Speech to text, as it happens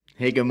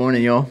Hey, good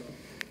morning, y'all.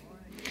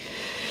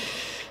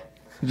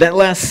 That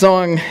last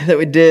song that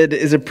we did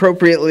is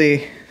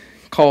appropriately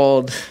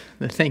called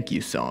the thank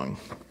you song.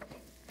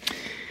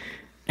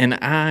 And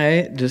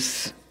I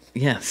just,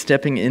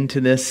 stepping into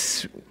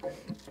this,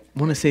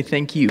 want to say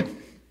thank you.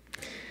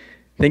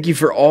 Thank you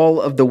for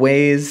all of the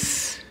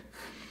ways,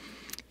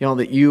 y'all,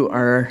 that you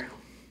are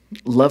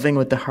loving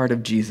with the heart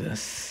of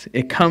Jesus.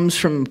 It comes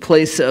from a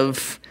place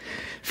of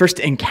first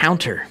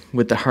encounter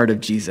with the heart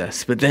of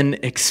Jesus, but then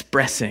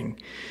expressing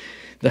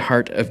the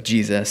heart of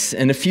Jesus.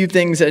 And a few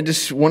things I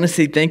just want to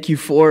say thank you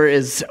for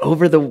is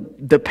over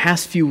the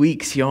past few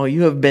weeks, y'all,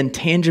 you have been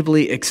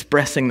tangibly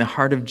expressing the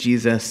heart of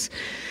Jesus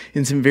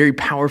in some very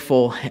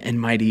powerful and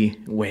mighty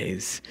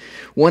ways.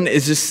 One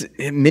is just,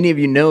 many of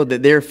you know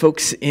that there are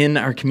folks in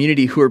our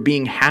community who are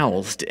being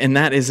housed, and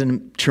that is a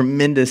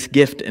tremendous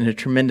gift and a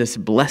tremendous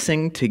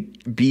blessing to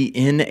be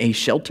in a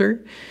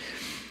shelter.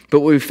 But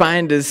what we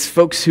find is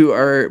folks who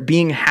are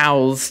being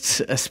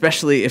housed,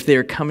 especially if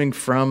they're coming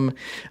from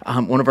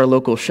one of our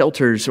local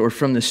shelters or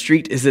from the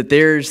street, is that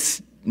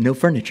there's no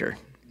furniture.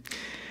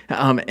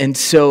 And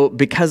so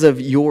because of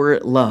your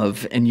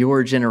love and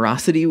your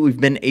generosity, we've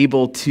been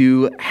able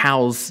to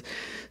house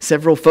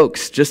several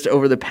folks just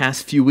over the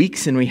past few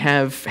weeks, and we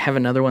have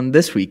another one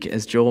this week,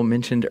 as Joel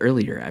mentioned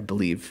earlier, I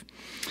believe.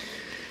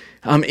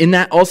 In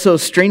that also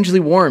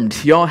strangely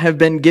warmed, y'all have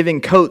been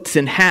giving coats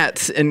and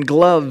hats and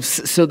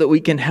gloves so that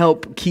we can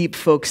help keep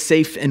folks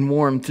safe and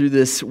warm through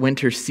this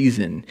winter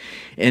season.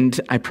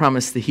 And I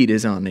promise the heat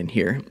is on in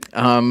here.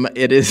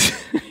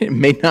 It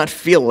may not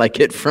feel like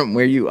it from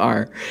where you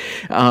are.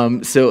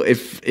 So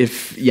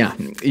if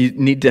you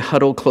need to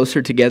huddle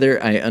closer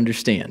together, I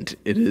understand.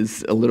 It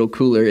is a little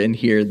cooler in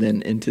here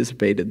than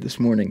anticipated this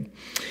morning.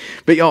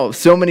 But y'all,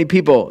 so many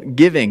people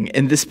giving.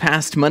 And this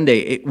past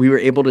Monday, we were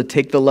able to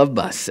take the Love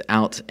Bus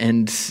out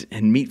and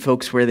meet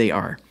folks where they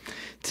are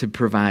to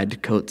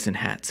provide coats and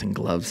hats and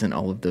gloves and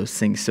all of those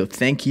things. So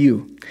thank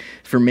you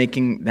for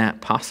making that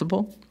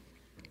possible.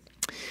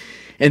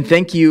 And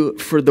thank you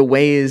for the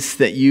ways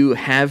that you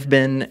have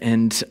been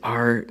and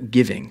are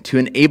giving to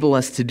enable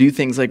us to do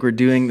things like we're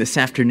doing this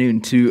afternoon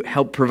to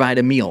help provide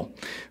a meal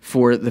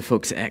for the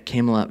folks at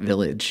Camelot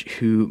Village,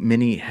 who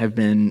many have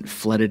been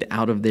flooded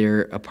out of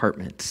their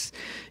apartments.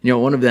 You know,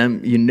 one of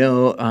them,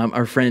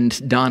 our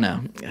friend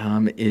Donna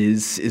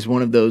is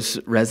one of those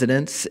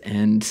residents,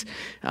 and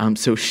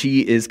so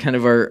she is kind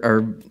of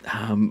our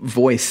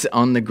voice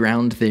on the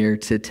ground there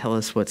to tell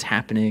us what's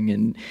happening,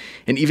 and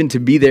even to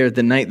be there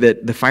the night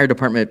that the fire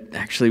department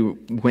actually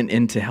went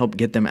in to help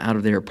get them out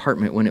of their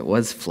apartment when it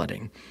was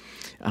flooding.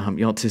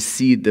 To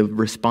see the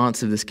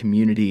response of this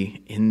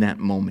community in that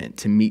moment,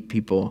 to meet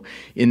people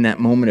in that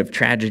moment of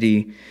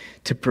tragedy,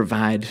 to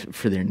provide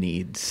for their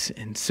needs.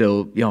 And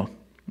so,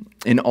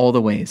 in all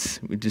the ways,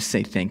 we just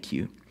say thank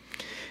you.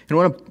 And I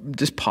want to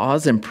just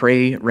pause and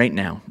pray right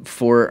now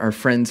for our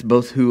friends,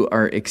 both who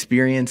are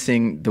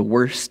experiencing the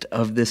worst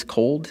of this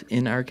cold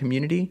in our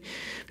community,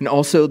 and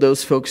also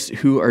those folks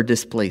who are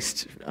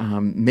displaced.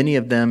 Many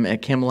of them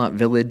at Camelot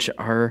Village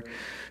are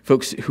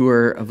folks who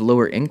are of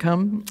lower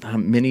income,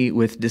 many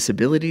with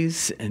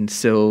disabilities, and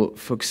so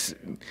folks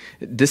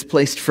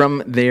displaced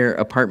from their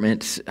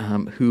apartments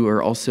who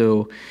are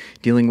also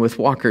dealing with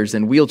walkers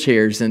and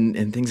wheelchairs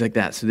and things like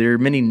that. So there are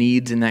many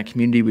needs in that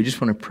community. We just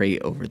want to pray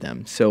over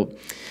them. So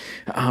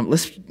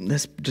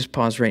let's just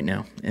pause right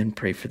now and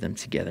pray for them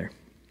together.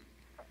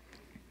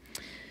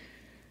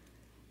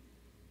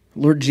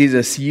 Lord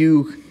Jesus,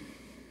 you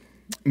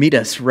meet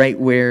us right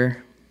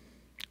where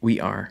we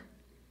are.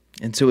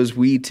 And so as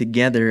we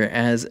together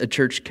as a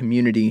church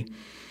community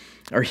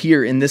are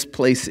here in this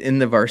place in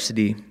the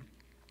varsity,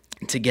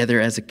 together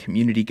as a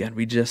community, God,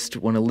 we just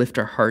want to lift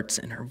our hearts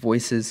and our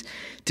voices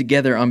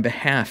together on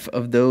behalf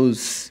of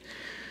those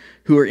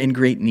who are in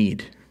great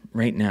need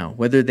right now,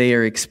 whether they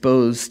are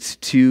exposed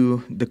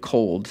to the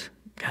cold,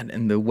 God,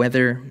 and the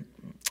weather,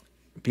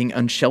 being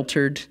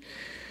unsheltered,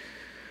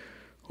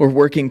 or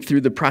working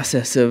through the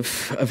process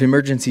of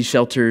emergency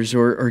shelters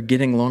or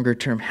getting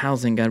longer-term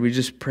housing. God, we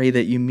just pray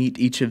that you meet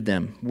each of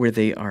them where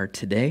they are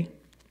today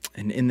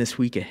and in this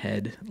week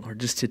ahead, Lord,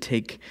 just to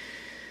take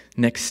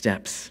next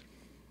steps,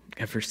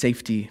 God, for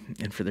safety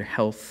and for their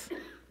health.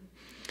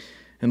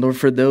 And Lord,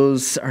 for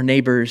those, our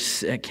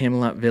neighbors at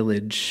Camelot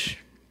Village,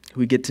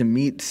 who we get to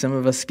meet, some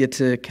of us get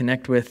to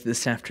connect with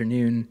this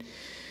afternoon,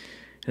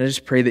 and I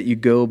just pray that you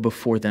go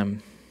before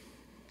them,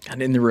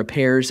 God, in the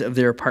repairs of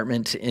their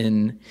apartment,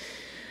 in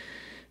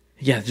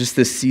just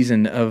this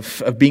season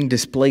of being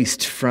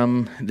displaced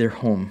from their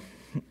home.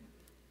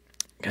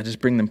 God,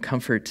 just bring them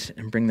comfort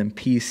and bring them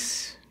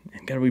peace.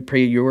 And God, we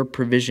pray your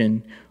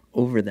provision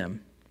over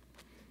them.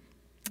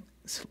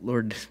 So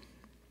Lord,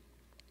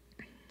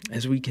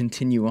 as we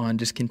continue on,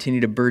 just continue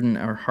to burden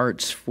our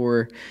hearts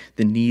for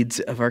the needs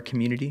of our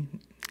community,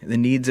 the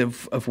needs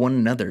of one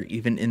another,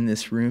 even in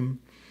this room.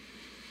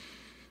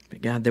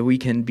 But God, that we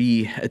can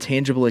be a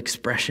tangible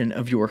expression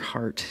of your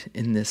heart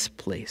in this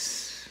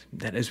place.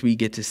 That as we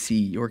get to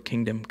see your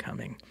kingdom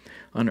coming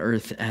on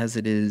earth as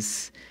it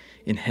is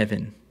in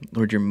heaven,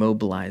 Lord, you're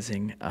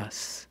mobilizing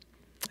us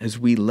As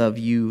we love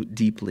you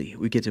deeply,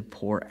 we get to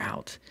pour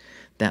out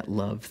that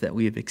love that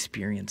we have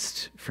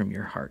experienced from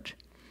your heart.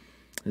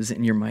 This is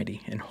in your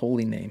mighty and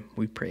holy name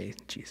we pray,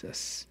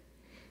 Jesus.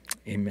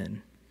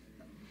 Amen.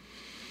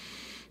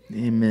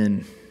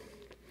 Amen.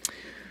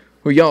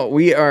 Well, y'all,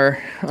 we are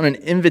on an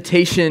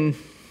invitation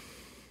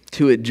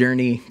to a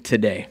journey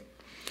today.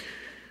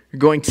 We're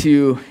going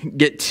to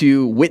get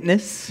to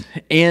witness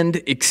and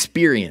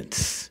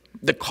experience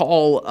the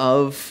call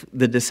of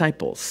the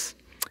disciples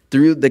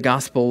through the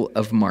Gospel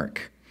of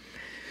Mark.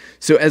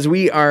 So as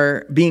we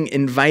are being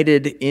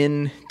invited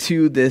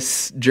into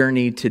this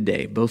journey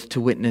today, both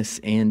to witness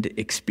and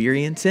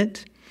experience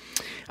it,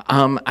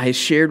 I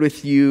shared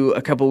with you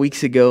a couple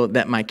weeks ago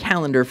that my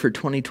calendar for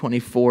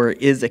 2024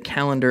 is a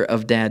calendar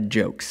of dad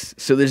jokes.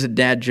 So there's a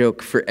dad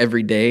joke for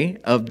every day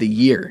of the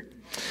year.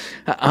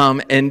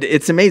 And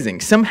it's amazing.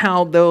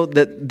 Somehow, though,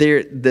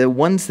 the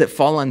ones that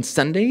fall on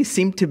Sunday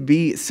seem to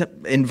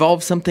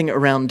involve something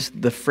around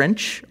the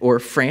French or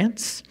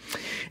France.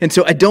 And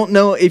so I don't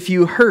know if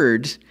you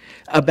heard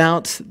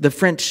about the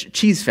French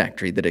cheese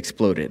factory that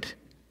exploded.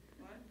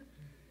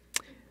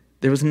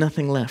 There was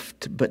nothing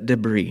left but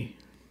debris.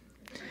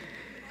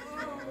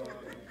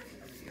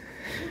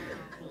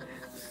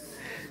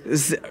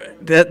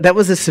 That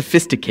was a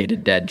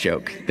sophisticated dad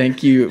joke.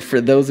 Thank you for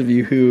those of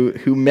you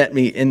who met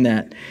me in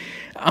that.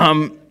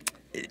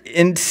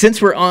 And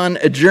since we're on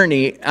a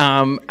journey,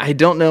 I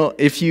don't know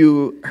if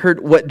you heard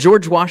what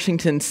George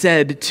Washington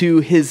said to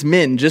his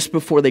men just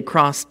before they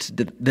crossed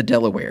the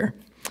Delaware.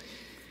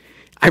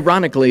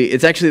 Ironically,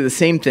 it's actually the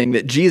same thing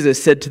that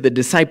Jesus said to the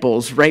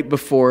disciples right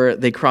before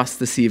they crossed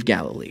the Sea of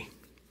Galilee.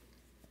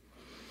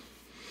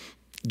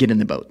 Get in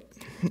the boat.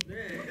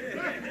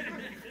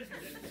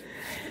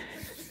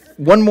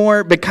 One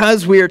more,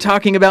 because we are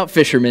talking about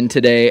fishermen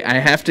today, I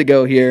have to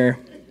go here.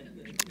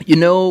 You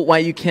know why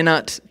you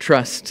cannot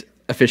trust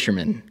a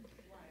fisherman?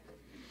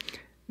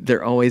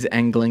 They're always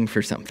angling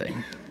for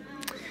something.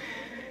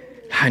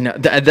 I know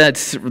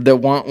that's the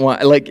want.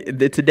 Like,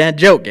 it's a dad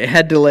joke. It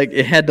had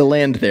to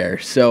land there.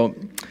 So,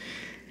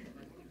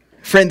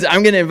 friends,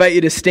 I'm going to invite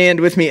you to stand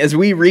with me as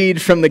we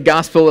read from the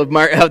Gospel of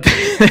Mark. Oh,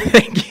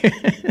 thank you.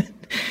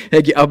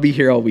 Thank you. I'll be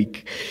here all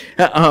week.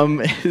 I'm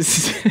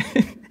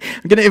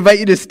going to invite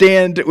you to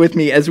stand with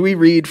me as we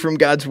read from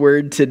God's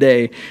Word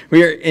today.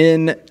 We are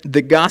in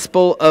the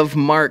Gospel of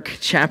Mark,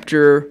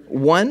 chapter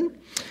 1.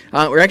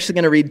 We're actually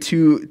going to read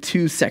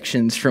two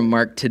sections from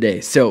Mark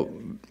today. So,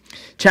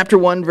 chapter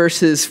 1,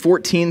 verses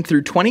 14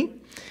 through 20,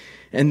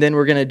 and then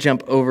we're going to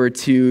jump over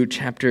to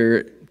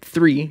chapter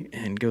 3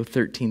 and go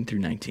 13 through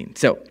 19.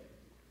 So,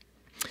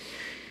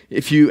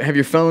 if you have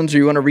your phones or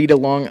you want to read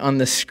along on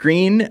the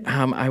screen,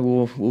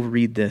 we'll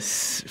read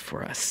this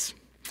for us.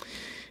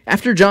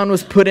 After John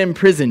was put in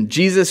prison,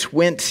 Jesus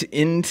went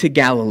into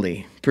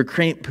Galilee,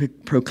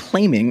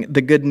 proclaiming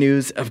the good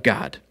news of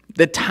God.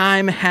 The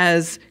time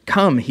has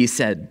come, he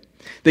said.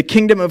 The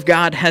kingdom of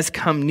God has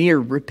come near.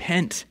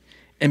 Repent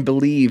and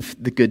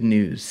believe the good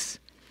news.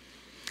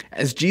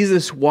 As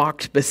Jesus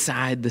walked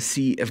beside the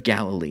Sea of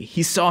Galilee,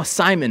 he saw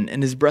Simon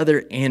and his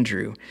brother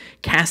Andrew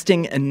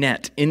casting a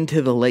net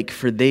into the lake,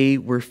 for they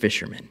were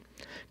fishermen.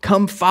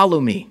 "Come follow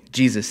me,"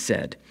 Jesus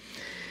said,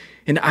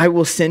 "and I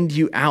will send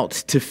you out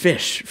to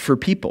fish for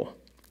people."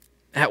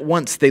 At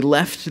once they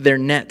left their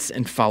nets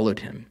and followed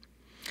him.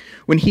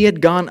 When he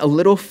had gone a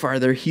little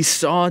farther, he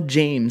saw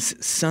James,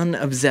 son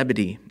of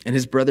Zebedee, and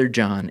his brother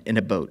John in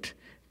a boat,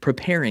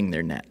 preparing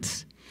their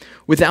nets.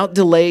 Without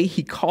delay,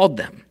 he called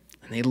them,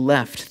 and they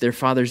left their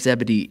father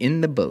Zebedee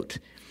in the boat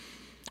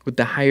with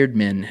the hired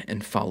men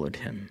and followed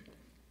him.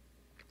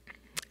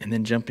 And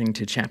then jumping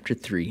to chapter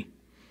 3.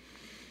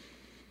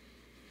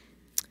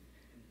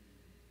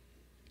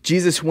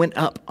 Jesus went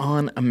up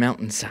on a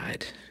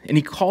mountainside, and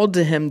he called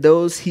to him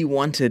those he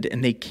wanted,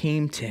 and they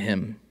came to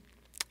him.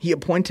 He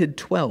appointed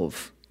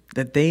 12,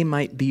 that they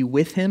might be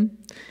with him,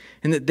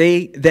 and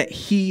that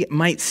he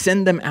might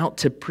send them out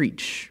to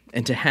preach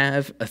and to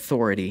have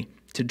authority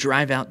to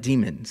drive out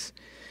demons.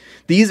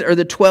 These are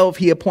the 12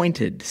 he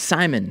appointed: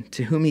 Simon,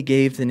 to whom he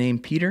gave the name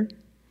Peter;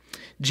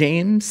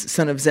 James,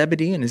 son of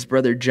Zebedee, and his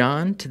brother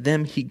John. To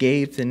them he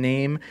gave the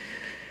name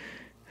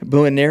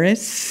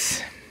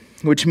Boanerges,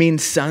 which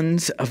means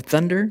sons of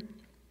thunder;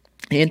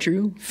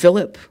 Andrew,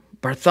 Philip,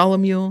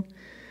 Bartholomew,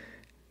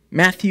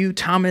 Matthew,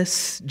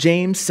 Thomas,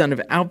 James, son of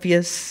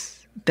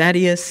Alphaeus,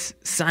 Thaddeus,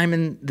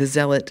 Simon the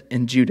Zealot,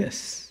 and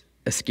Judas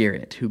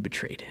Iscariot, who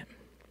betrayed him.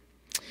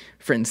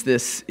 Friends,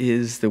 this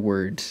is the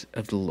word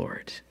of the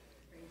Lord.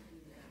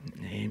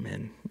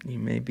 Amen. You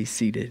may be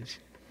seated.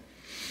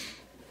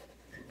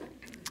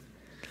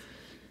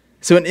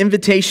 So, an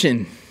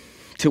invitation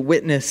to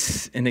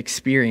witness and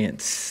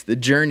experience the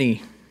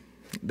journey,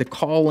 the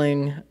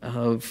calling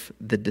of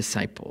the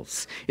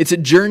disciples. It's a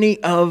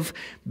journey of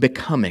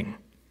becoming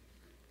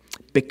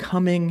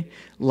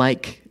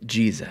like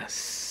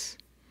Jesus.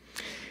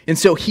 And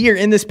so here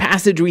in this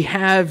passage, we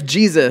have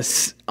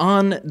Jesus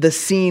on the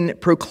scene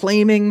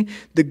proclaiming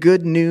the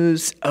good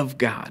news of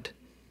God.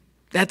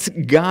 That's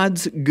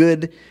God's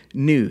good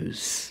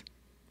news.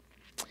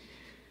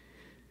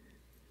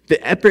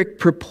 The epic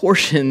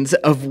proportions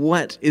of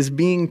what is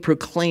being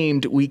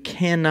proclaimed, we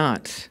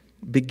cannot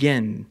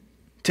begin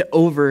to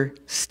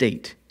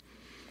overstate.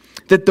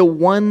 That the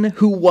one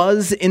who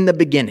was in the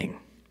beginning,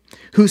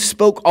 who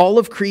spoke all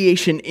of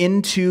creation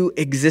into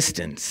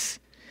existence,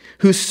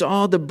 who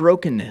saw the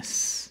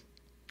brokenness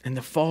and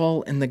the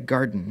fall in the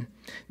garden,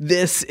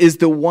 this is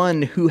the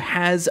one who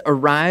has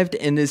arrived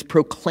and is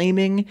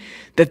proclaiming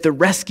that the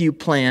rescue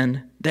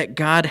plan that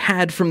God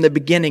had from the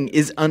beginning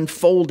is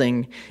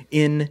unfolding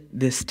in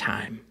this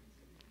time.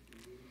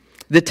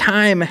 The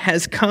time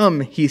has come,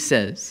 he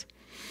says.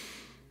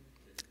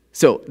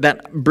 So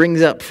that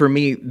brings up for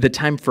me the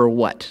time for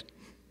what,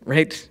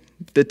 right?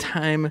 The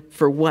time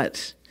for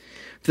what?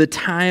 The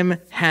time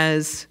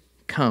has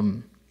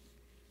come.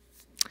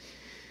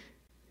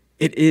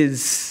 It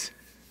is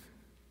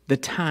the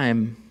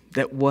time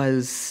that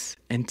was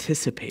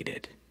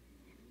anticipated.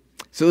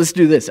 So let's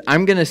do this.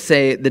 I'm going to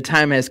say the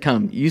time has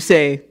come. You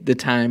say the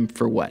time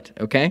for what,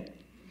 okay?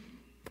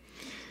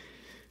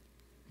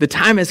 The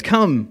time has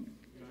come.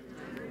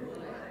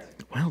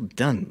 Well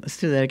done. Let's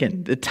do that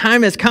again. The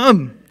time has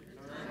come.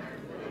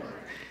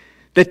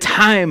 The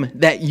time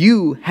that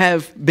you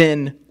have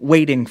been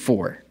waiting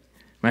for,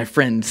 my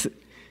friends.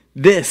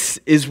 This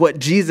is what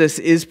Jesus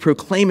is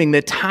proclaiming,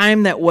 the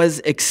time that was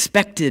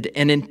expected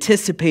and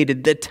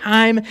anticipated, the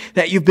time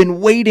that you've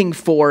been waiting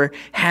for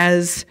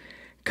has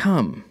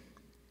come.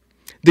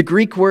 The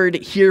Greek word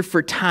here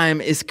for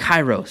time is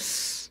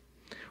kairos.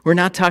 We're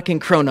not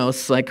talking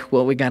chronos like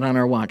what we got on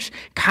our watch.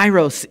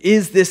 Kairos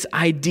is this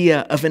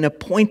idea of an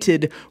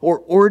appointed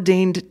or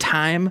ordained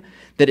time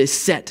that is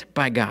set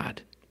by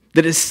God,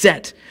 that is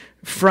set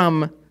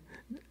from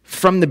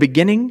the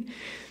beginning,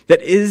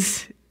 that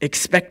is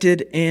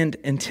expected and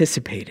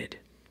anticipated.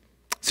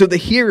 So the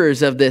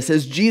hearers of this,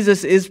 as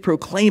Jesus is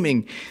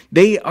proclaiming,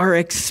 they are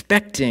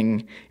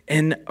expecting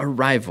an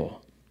arrival.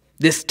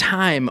 This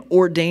time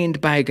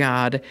ordained by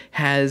God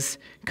has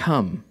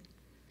come.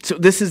 So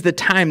this is the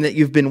time that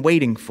you've been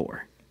waiting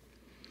for.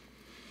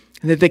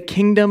 And that the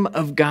kingdom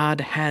of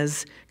God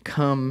has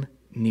come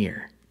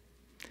near.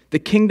 The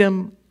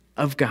kingdom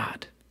of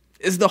God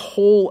is the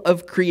whole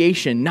of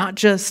creation, not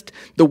just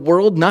the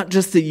world, not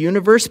just the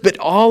universe, but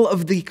all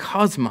of the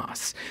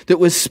cosmos that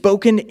was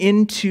spoken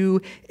into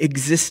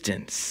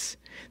existence.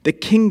 The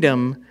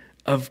kingdom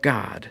of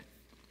God.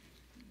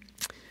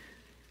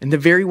 And the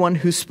very one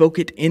who spoke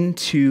it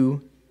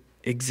into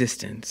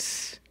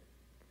existence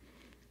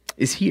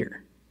is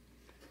here.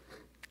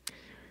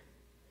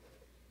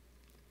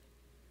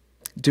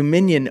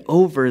 Dominion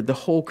over the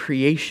whole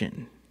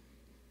creation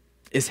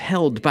is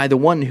held by the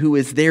one who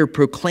is there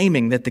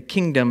proclaiming that the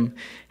kingdom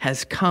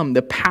has come.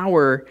 The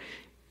power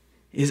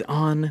is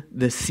on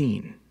the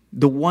scene.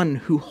 The one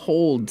who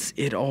holds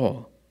it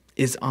all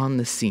is on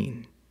the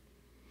scene.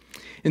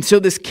 And so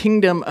this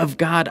kingdom of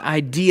God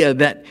idea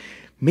that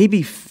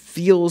maybe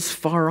feels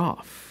far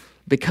off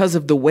because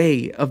of the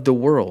way of the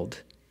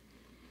world,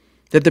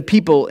 that the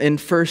people in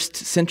first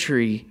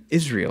century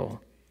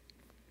Israel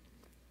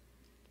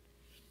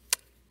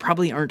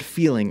probably aren't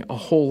feeling a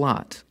whole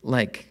lot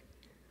like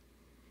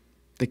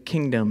the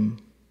kingdom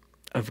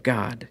of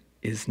God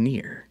is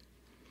near.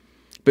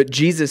 But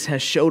Jesus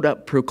has showed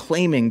up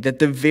proclaiming that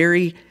the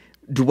very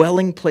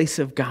dwelling place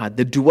of God,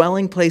 the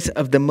dwelling place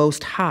of the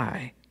Most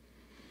High,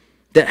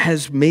 that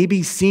has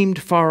maybe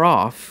seemed far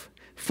off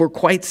for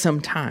quite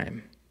some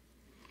time,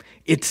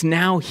 it's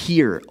now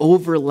here,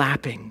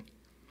 overlapping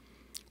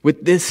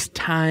with this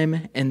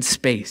time and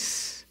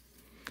space,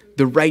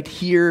 the right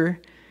here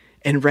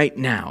and right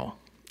now,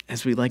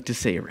 as we like to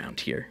say around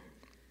here.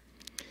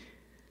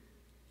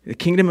 The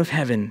kingdom of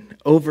heaven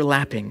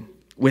overlapping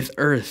with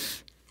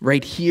earth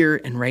right here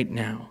and right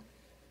now.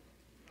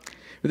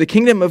 The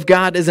kingdom of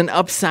God is an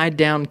upside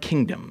down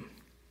kingdom.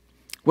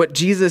 What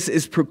Jesus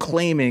is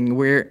proclaiming,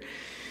 where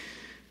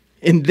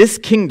in this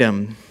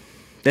kingdom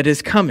that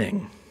is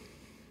coming,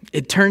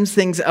 it turns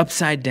things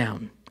upside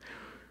down.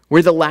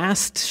 Where the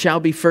last shall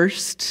be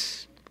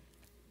first,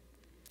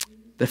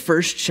 the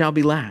first shall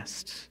be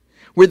last.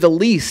 Where the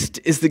least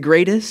is the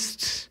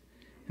greatest,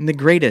 and the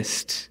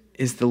greatest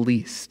is the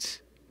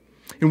least.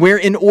 And where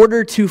in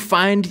order to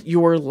find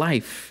your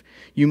life,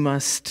 you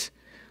must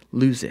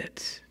lose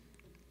it.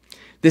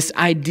 This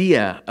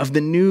idea of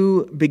the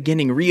new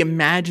beginning,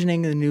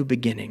 reimagining the new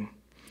beginning,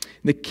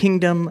 the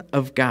kingdom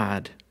of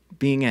God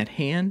being at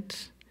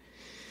hand,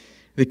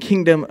 the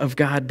kingdom of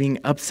God being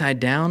upside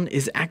down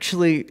is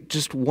actually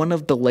just one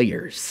of the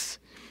layers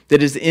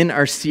that is in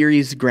our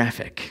series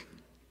graphic.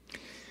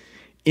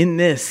 In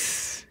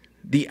this,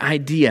 the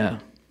idea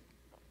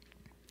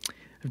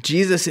of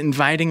Jesus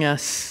inviting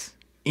us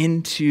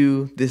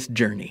into this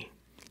journey,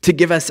 to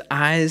give us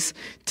eyes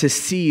to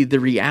see the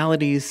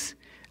realities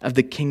of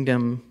the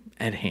kingdom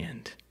at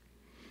hand.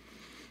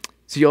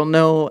 So you'll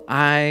know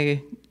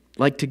I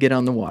like to get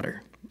on the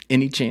water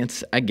any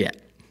chance I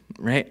get,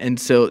 right? And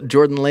so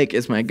Jordan Lake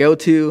is my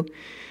go-to,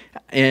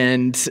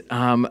 and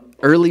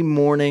early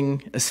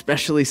morning,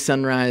 especially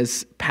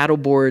sunrise,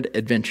 paddleboard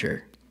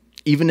adventure.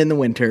 Even in the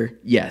winter,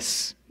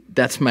 yes,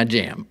 That's my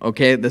jam,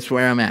 okay? That's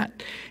where I'm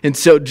at. And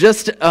so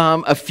just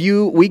a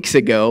few weeks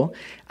ago,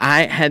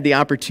 I had the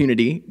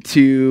opportunity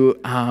to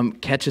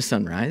catch a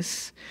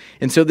sunrise.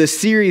 And so this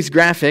series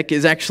graphic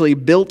is actually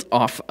built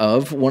off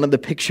of one of the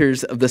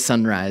pictures of the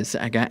sunrise.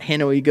 I got,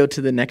 Hannah, will you go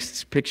to the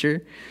next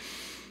picture?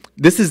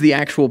 This is the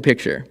actual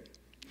picture.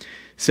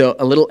 So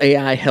a little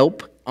AI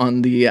help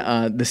on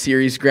the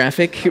series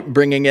graphic,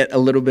 bringing it a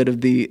little bit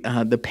of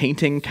the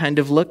painting kind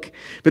of look.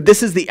 But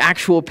this is the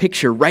actual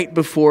picture right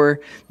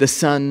before the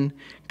sun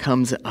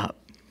comes up.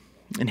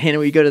 And Hannah,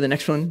 will you go to the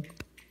next one?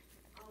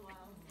 Oh,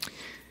 wow.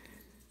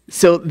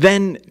 So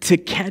then to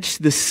catch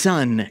the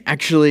sun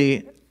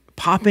actually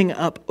popping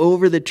up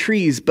over the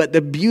trees, but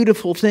the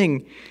beautiful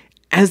thing,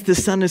 as the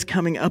sun is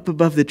coming up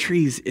above the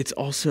trees, it's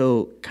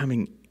also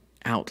coming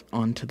out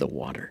onto the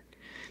water.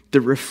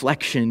 The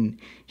reflection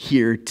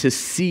here, to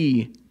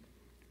see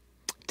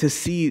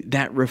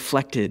that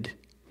reflected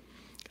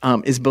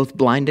is both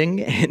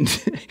blinding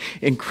and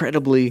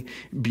incredibly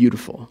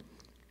beautiful.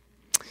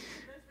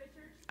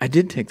 I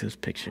did take those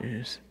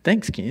pictures.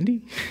 Thanks,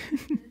 Candy.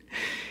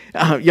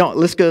 Y'all,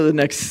 let's go to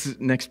the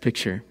next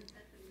picture.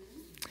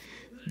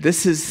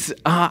 This is,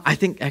 I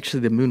think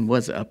actually the moon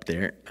was up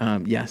there.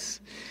 Yes.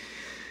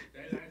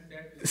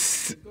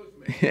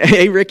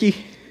 Hey, Ricky.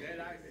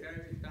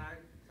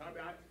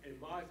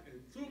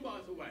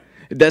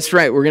 That's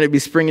right. We're going to be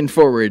springing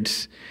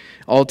forwards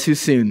all too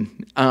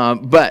soon.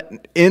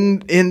 But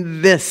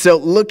in this, so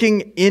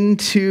looking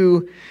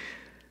into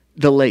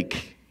the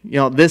lake,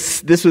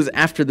 this was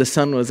after the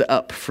sun was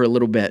up for a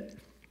little bit.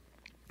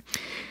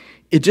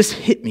 It just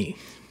hit me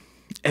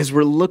as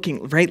we're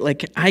looking, right?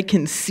 Like I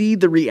can see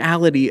the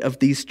reality of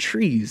these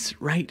trees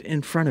right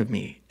in front of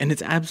me, and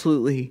it's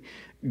absolutely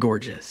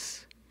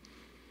gorgeous.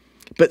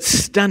 But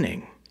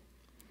stunning,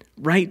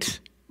 right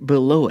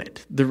below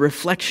it, the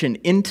reflection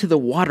into the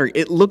water,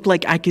 it looked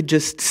like I could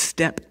just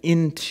step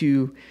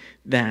into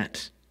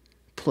that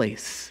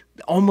place,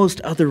 almost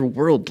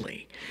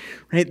otherworldly,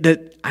 right?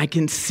 That I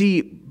can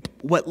see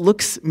what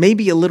looks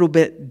maybe a little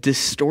bit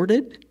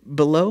distorted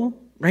below,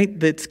 right?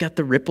 That's got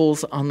the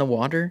ripples on the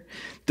water,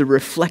 the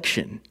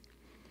reflection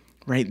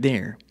right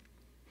there.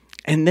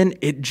 And then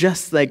it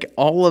just like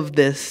all of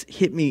this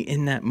hit me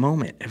in that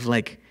moment of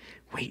like,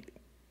 wait,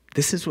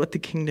 this is what the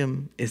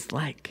kingdom is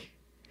like.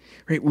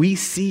 Right? We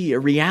see a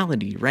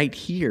reality right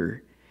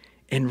here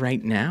and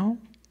right now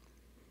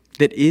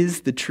that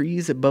is the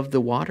trees above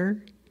the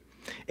water.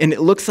 And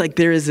it looks like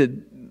there is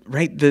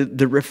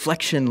the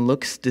reflection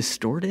looks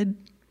distorted.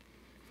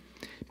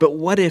 But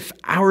what if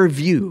our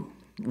view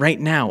right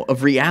now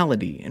of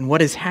reality and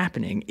what is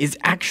happening is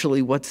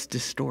actually what's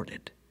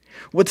distorted?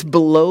 What's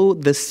below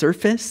the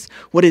surface,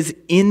 what is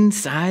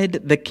inside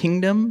the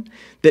kingdom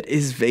that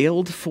is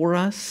veiled for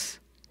us,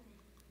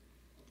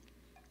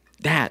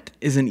 that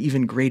is an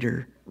even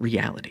greater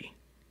reality.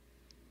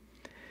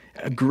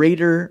 A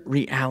greater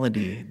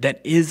reality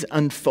that is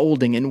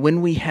unfolding. And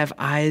when we have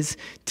eyes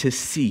to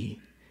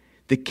see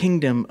the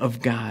kingdom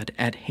of God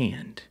at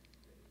hand,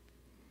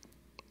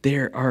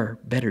 there are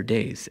better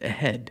days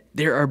ahead.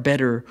 There are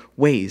better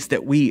ways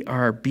that we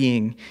are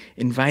being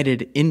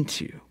invited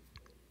into.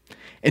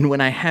 And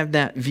when I have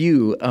that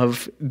view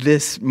of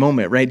this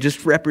moment, right,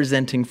 just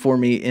representing for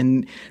me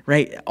in,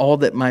 right, all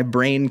that my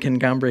brain can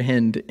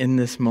comprehend in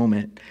this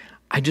moment,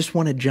 I just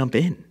want to jump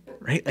in,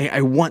 right?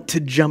 I want to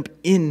jump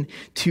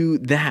into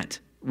that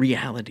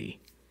reality,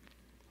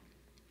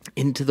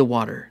 into the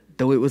water,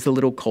 though it was a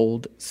little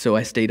cold, so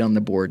I stayed on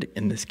the board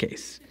in this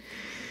case.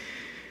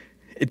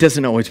 It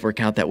doesn't always work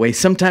out that way.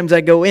 Sometimes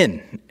I go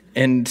in,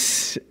 and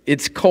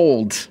it's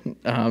cold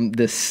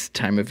this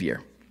time of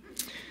year.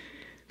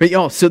 But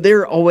y'all, so there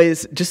are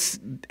always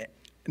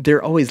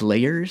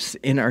layers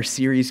in our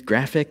series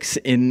graphics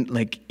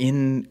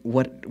in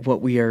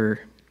what we are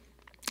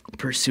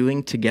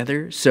pursuing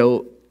together.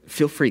 So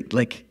feel free,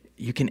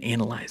 you can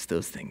analyze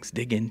those things,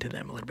 dig into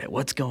them a little bit.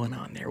 What's going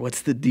on there?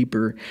 What's the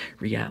deeper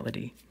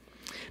reality?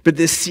 But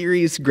this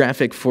series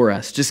graphic for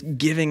us, just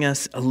giving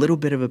us a little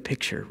bit of a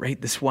picture, right?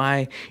 That's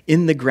why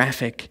in the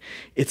graphic,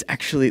 it's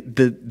actually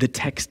the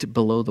text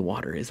below the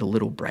water is a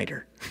little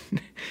brighter.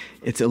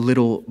 It's a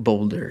little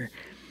bolder.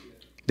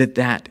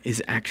 That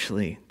is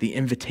actually the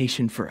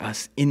invitation for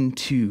us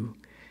into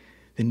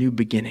the new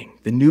beginning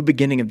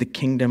of the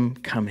kingdom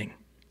coming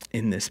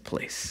in this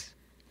place,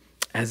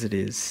 as it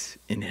is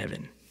in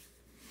heaven.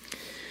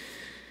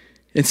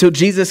 And so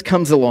Jesus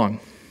comes along,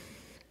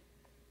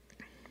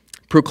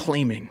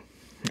 proclaiming.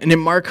 And in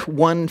Mark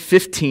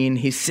 1:15,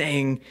 he's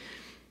saying,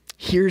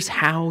 here's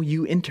how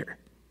you enter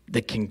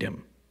the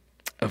kingdom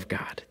of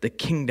God, the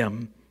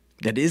kingdom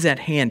that is at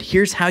hand.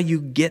 Here's how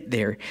you get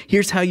there.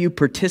 Here's how you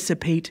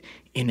participate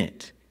in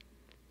it.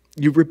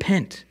 You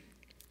repent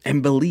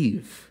and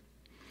believe.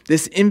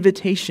 This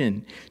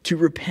invitation to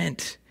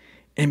repent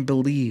and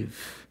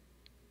believe.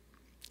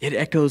 It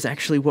echoes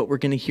actually what we're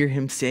going to hear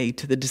him say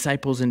to the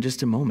disciples in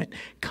just a moment.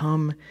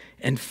 Come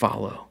and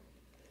follow.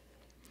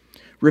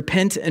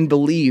 Repent and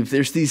believe.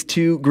 There's these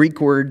two Greek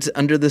words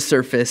under the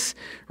surface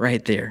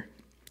right there.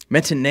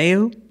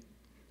 Metaneo,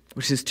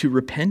 which is to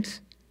repent,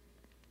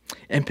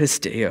 and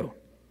pisteo,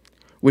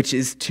 which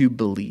is to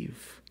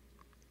believe.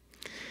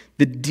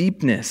 The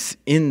deepness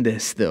in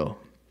this, though,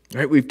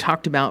 right, we've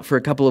talked about for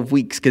a couple of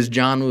weeks because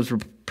John was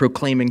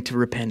proclaiming to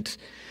repent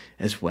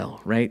as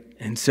well, right?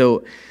 And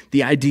so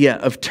the idea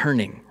of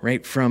turning,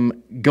 right,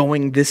 from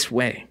going this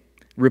way,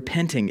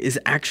 repenting is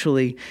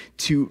actually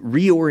to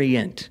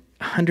reorient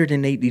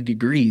 180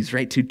 degrees,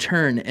 right, to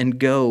turn and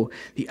go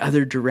the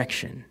other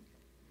direction.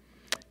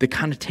 The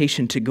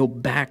connotation to go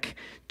back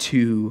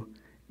to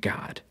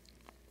God.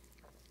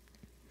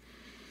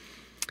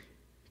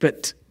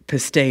 But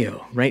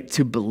pisteo, right,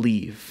 to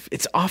believe.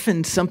 It's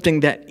often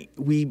something that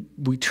we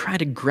try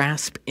to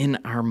grasp in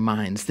our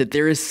minds, that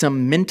there is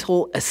some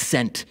mental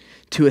assent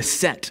to a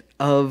set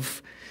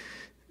of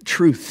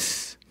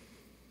truths.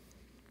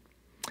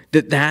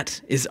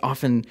 That is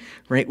often,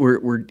 right,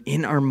 we're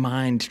in our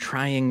mind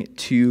trying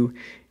to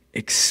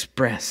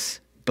express,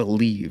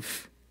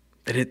 believe,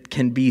 that it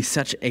can be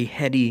such a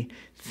heady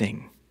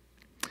thing.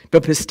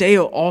 But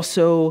pisteo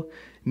also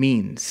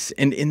means,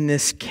 and in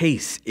this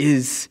case,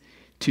 is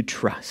to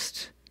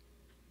trust.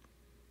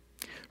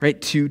 Right?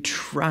 To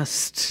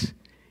trust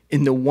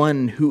in the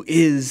one who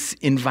is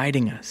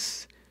inviting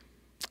us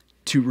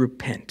to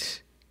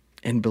repent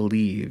and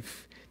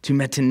believe, to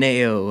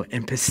metaneo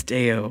and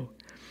pisteo.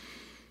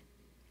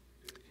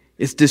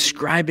 It's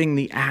describing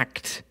the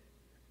act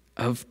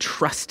of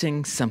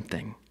trusting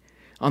something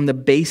on the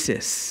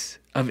basis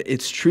of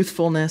its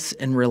truthfulness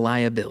and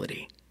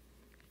reliability.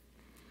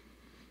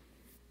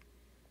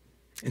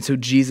 And so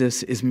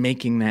Jesus is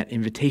making that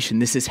invitation.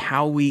 This is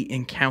how we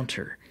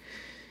encounter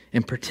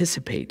and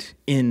participate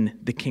in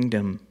the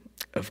kingdom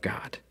of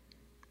God.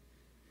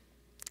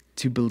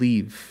 To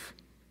believe,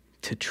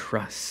 to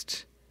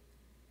trust,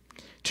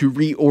 to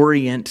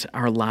reorient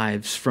our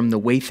lives from the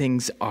way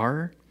things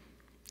are,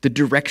 the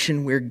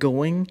direction we're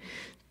going,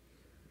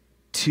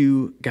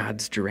 to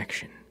God's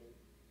direction,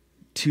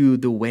 to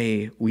the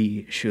way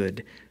we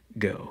should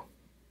go.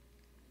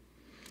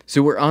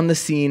 So we're on the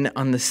scene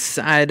on the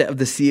side of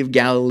the Sea of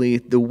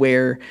Galilee,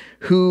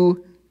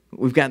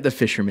 we've got the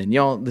fishermen.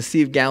 Y'all, the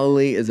Sea of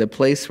Galilee is a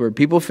place where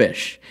people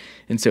fish.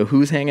 And so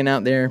who's hanging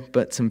out there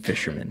but some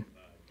fishermen?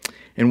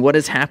 And what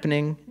is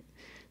happening?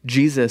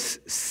 Jesus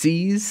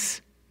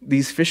sees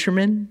these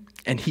fishermen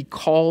and he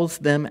calls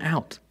them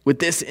out with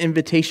this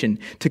invitation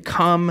to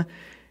come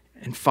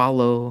and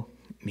follow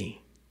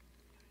me.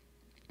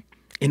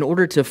 In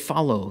order to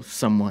follow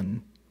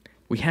someone,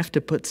 we have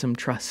to put some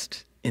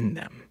trust in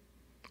them,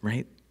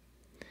 right?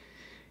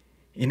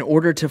 In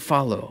order to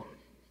follow,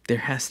 there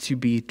has to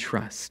be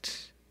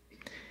trust.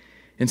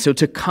 And so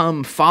to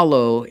come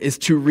follow is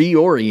to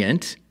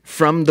reorient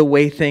from the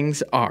way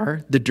things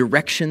are, the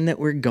direction that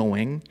we're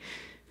going,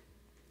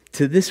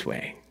 to this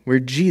way, where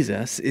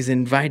Jesus is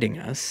inviting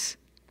us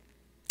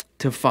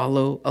to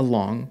follow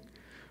along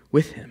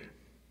with him.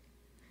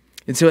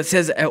 And so it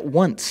says at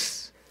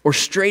once, or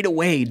straight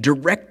away,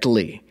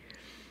 directly,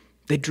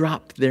 they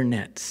dropped their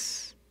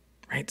nets,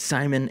 right?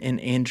 Simon and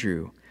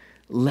Andrew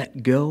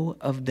let go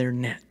of their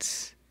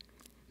nets.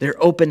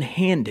 They're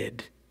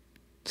open-handed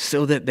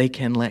so that they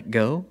can let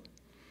go.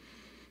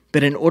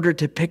 But in order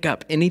to pick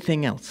up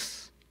anything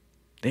else,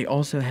 they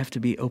also have to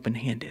be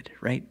open-handed,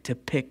 right? To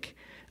pick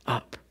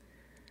up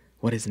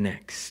what is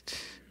next.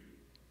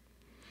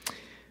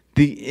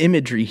 The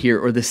imagery here,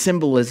 or the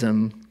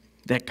symbolism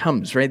that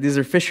comes, right? These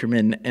are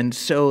fishermen, and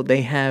so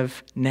they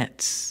have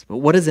nets. But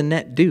what does a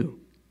net do?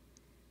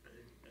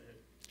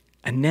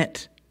 A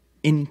net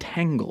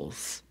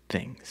entangles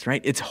things,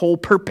 right? Its whole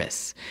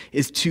purpose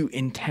is to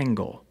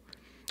entangle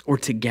or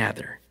to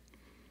gather.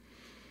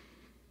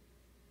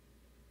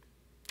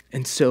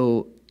 And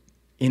so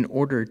in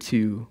order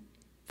to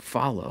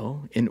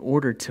follow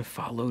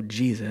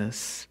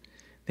Jesus,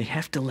 they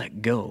have to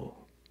let go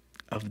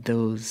of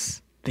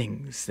those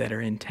things that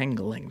are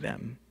entangling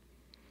them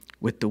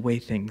with the way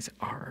things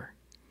are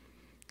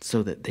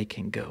so that they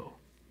can go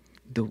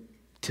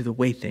to the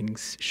way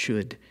things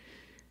should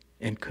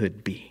and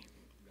could be.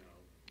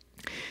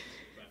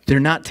 They're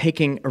not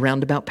taking a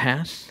roundabout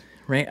path,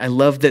 right? I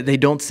love that they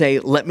don't say,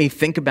 let me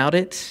think about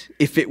it.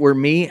 If it were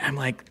me, I'm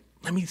like,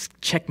 let me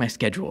check my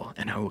schedule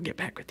and I will get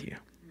back with you,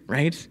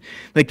 right?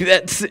 Like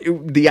that's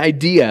the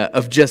idea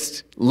of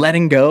just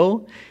letting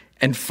go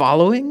and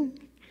following.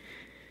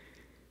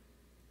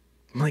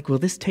 I'm like, will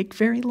this take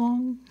very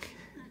long?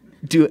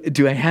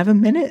 Do I have a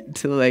minute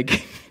to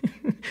like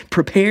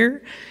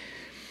prepare?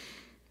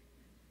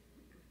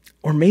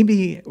 Or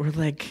maybe we're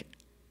like,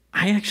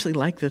 I actually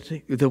like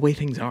the way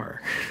things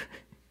are.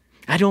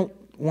 I don't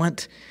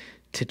want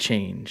to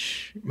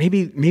change.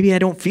 Maybe I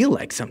don't feel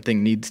like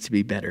something needs to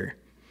be better.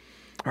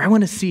 Or I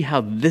want to see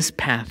how this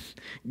path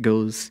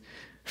goes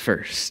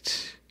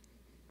first.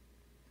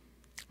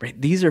 Right?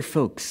 These are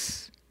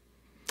folks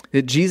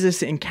that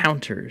Jesus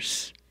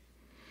encounters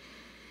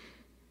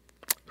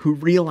who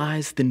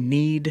realize the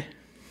need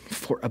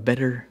for a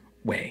better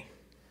way,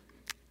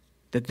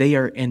 that they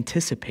are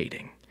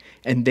anticipating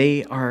and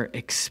they are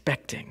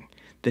expecting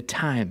the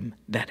time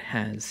that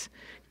has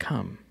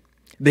come.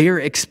 They are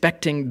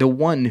expecting the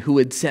one who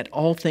would set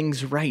all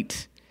things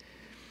right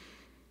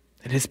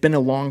It has been a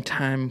long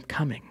time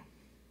coming,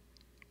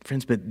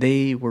 friends, but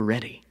they were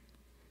ready.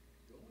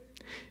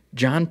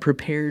 John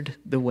prepared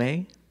the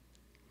way,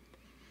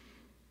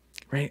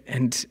 right?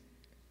 And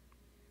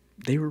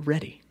they were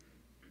ready.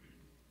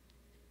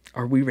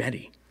 Are we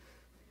ready?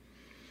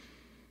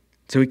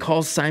 So he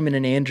calls Simon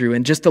and Andrew,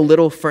 and just a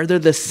little further,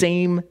 the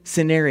same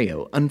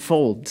scenario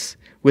unfolds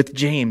with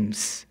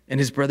James and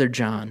his brother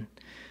John,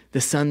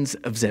 the sons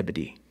of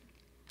Zebedee.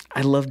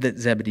 I love that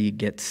Zebedee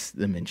gets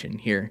the mention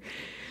here.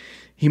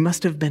 He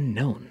must have been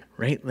known,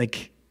 right?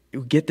 Like,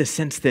 you get the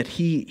sense that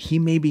he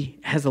maybe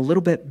has a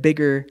little bit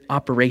bigger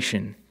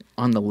operation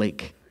on the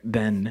lake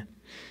than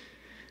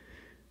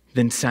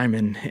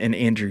Simon and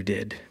Andrew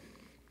did.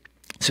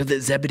 So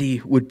that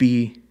Zebedee would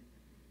be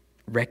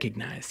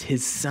recognized,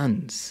 his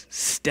sons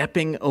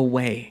stepping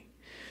away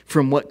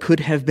from what could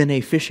have been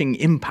a fishing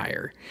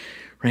empire,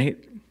 right?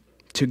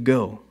 To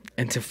go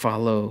and to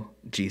follow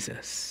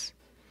Jesus.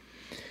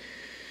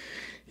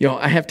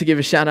 I have to give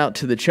a shout out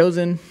to The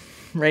Chosen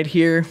right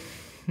here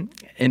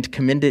and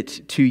commend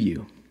it to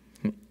you.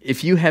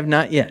 If you have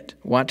not yet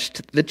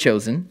watched The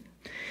Chosen,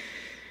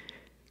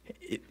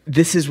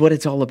 this is what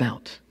it's all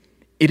about.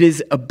 It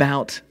is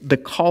about the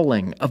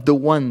calling of the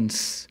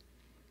ones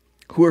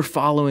who are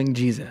following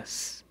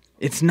Jesus.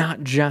 It's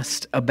not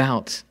just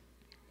about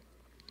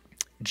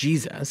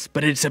Jesus,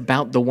 but it's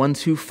about the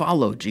ones who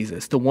follow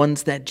Jesus, the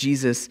ones that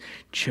Jesus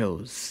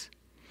chose.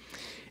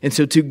 And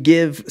so to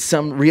give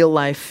some real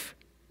life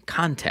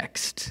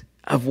context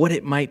of what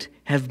it might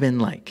have been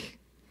like.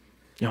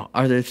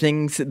 Are there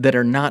things that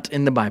are not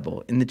in the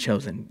Bible, in The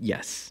Chosen?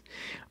 Yes.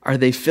 Are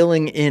they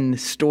filling in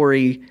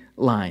story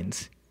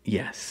lines?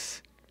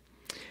 Yes.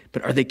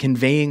 But are they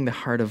conveying the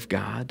heart of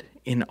God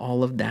in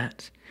all of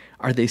that?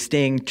 Are they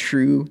staying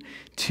true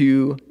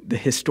to the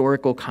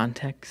historical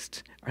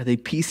context? Are they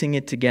piecing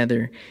it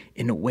together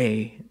in a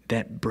way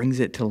that brings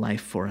it to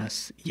life for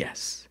us?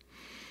 Yes.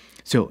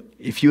 So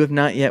if you have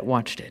not yet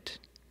watched it,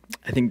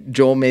 I think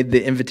Joel made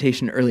the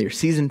invitation earlier.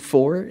 Season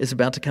 4 is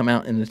about to come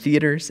out in the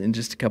theaters in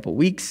just a couple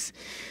weeks.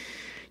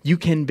 You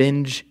can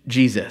binge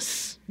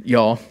Jesus,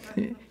 y'all.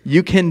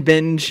 You can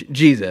binge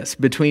Jesus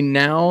between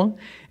now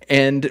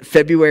and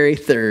February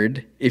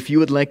 3rd if you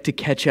would like to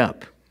catch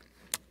up.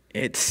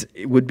 It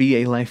would be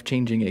a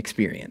life-changing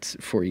experience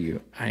for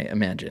you, I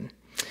imagine.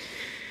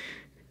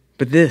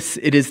 But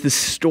it is the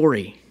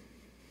story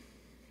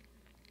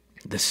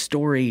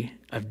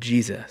of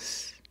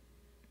Jesus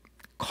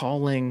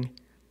calling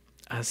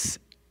us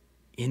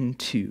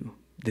into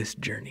this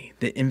journey,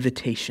 the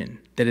invitation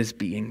that is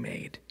being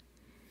made.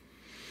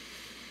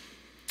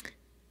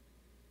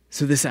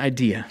 So this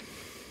idea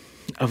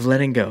of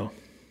letting go,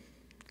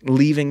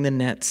 leaving the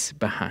nets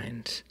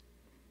behind,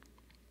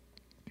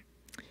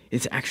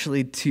 it's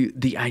actually to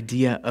the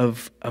idea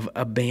of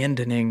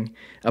abandoning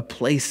a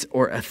place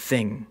or a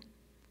thing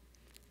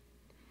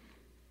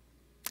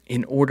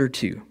in order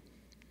to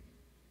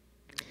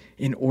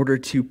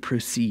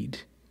proceed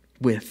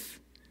with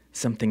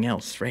something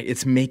else, right?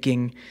 It's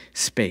making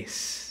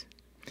space.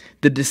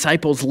 The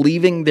disciples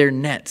leaving their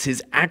nets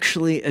is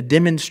actually a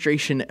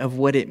demonstration of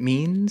what it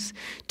means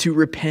to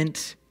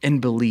repent and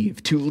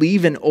believe, to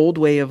leave an old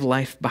way of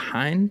life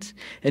behind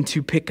and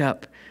to pick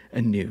up a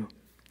new.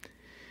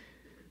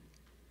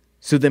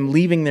 So them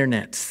leaving their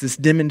nets, this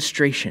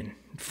demonstration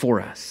for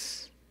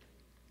us.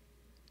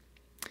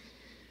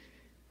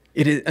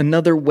 It is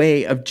another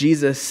way of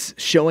Jesus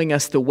showing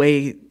us the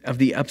way of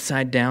the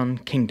upside down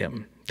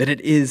kingdom, that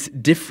it is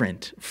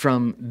different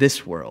from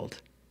this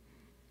world.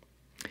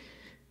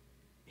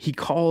 He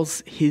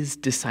calls his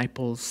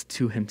disciples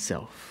to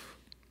himself.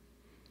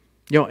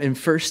 In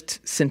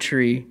first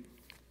century,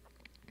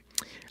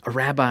 a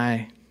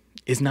rabbi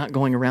is not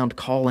going around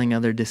calling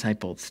other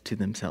disciples to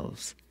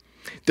themselves.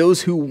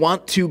 Those who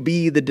want to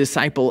be the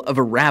disciple of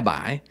a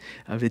rabbi,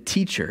 of a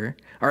teacher,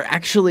 are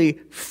actually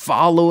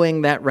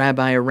following that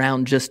rabbi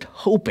around just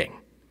hoping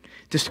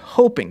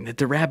that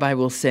the rabbi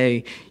will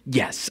say,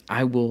 yes,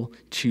 I will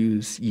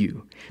choose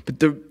you. But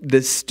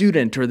the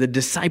student or the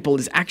disciple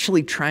is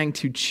actually trying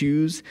to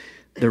choose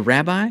the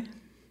rabbi.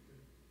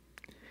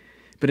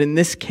 But in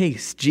this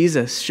case,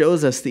 Jesus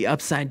shows us the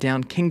upside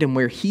down kingdom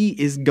where he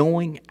is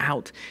going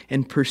out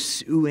and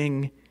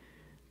pursuing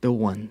the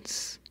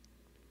ones.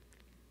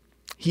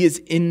 He is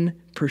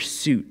in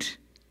pursuit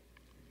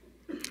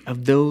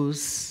of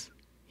those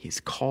he's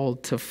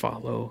called to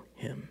follow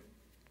him.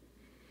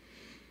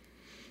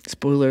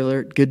 Spoiler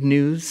alert, good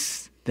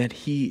news that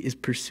he is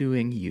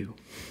pursuing you.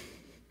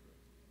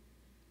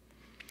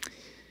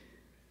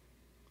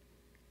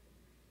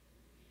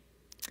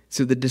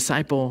 So the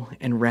disciple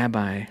and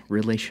rabbi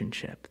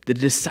relationship. The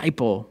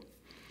disciple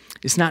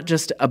is not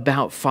just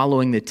about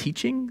following the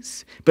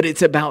teachings, but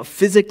it's about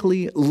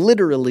physically,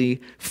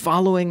 literally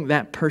following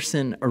that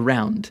person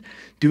around,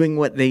 doing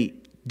what they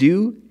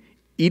do,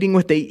 eating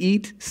what they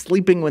eat,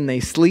 sleeping when they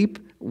sleep,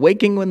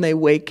 waking when they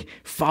wake,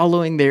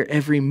 following their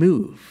every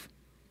move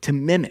to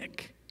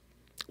mimic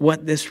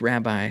what this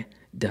rabbi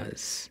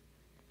does.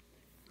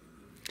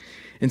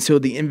 And so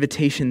the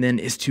invitation then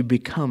is to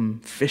become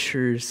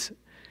fishers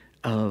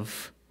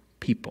of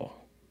people.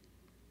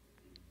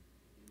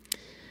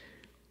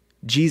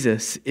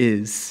 Jesus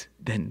is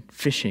then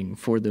fishing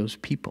for those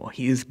people.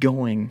 He is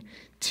going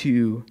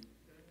to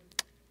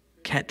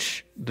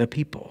catch the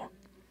people.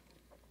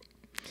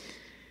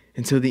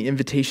 And so the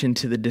invitation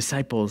to the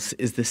disciples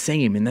is the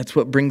same, and that's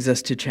what brings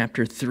us to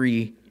chapter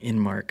 3 in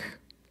Mark,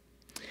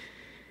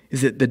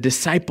 is that the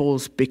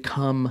disciples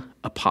become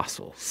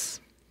apostles.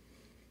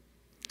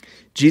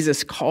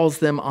 Jesus calls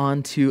them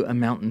onto a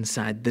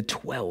mountainside, the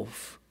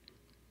 12.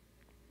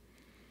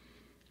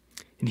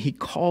 And he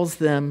calls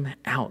them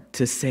out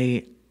to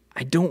say,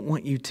 I don't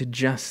want you to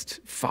just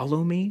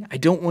follow me. I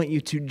don't want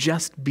you to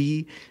just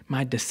be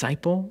my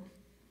disciple.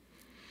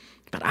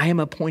 But I am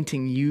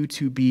appointing you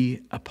to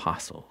be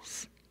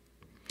apostles.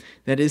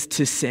 That is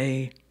to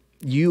say,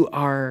 you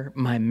are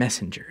my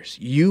messengers.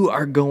 You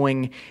are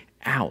going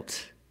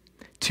out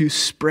to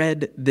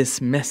spread this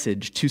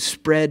message, to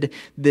spread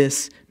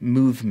this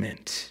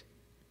movement,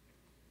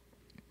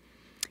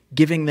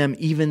 giving them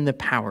even the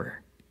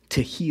power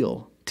to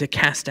heal, to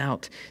cast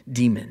out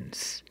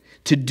demons,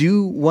 to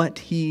do what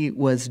he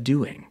was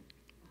doing.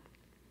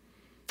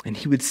 And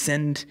he would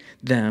send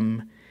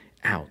them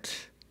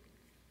out.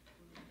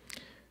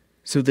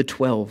 So the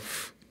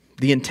 12,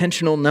 the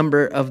intentional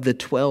number of the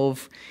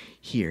 12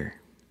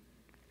 here.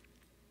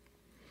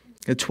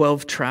 The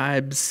 12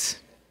 tribes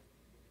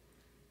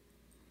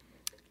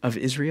of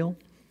Israel.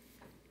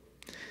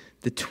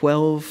 The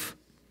 12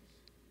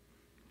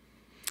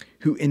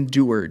 who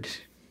endured,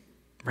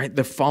 right,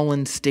 the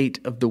fallen state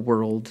of the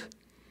world,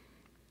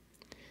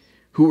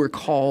 who were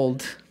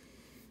called,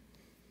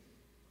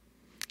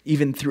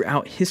 even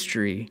throughout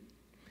history,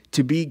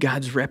 to be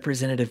God's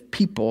representative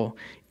people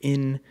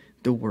in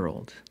the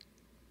world.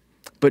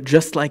 But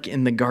just like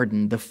in the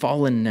garden, the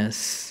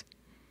fallenness,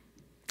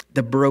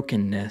 the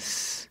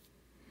brokenness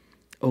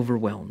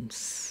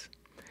overwhelms.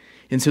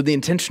 And so the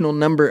intentional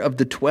number of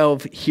the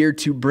 12 here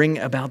to bring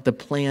about the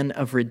plan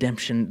of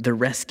redemption, the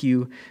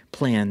rescue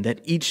plan,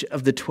 that each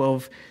of the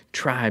 12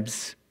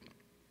 tribes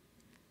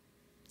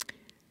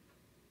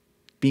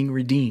being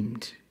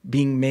redeemed,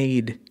 being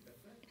made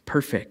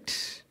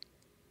perfect,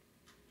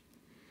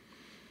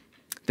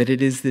 that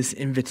it is this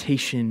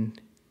invitation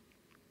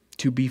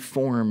to be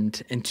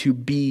formed and to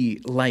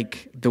be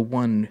like the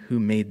one who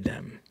made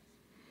them,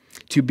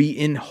 to be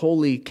in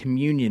holy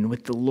communion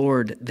with the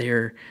Lord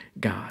their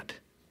God,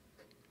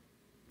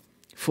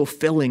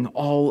 fulfilling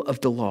all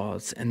of the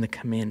laws and the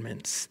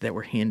commandments that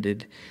were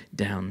handed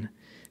down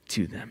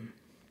to them.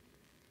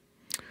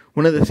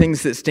 One of the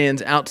things that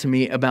stands out to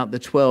me about the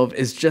 12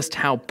 is just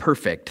how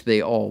perfect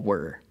they all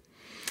were.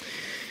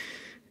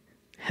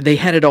 They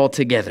had it all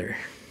together.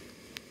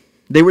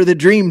 They were the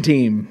dream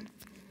team.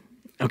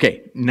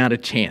 Okay, not a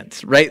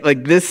chance, right?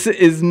 Like, this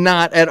is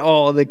not at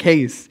all the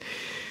case.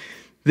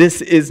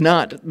 This is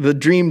not the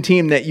dream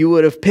team that you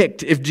would have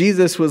picked if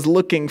Jesus was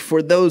looking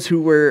for those who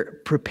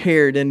were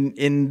prepared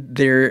in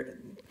the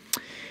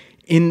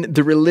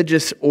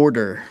religious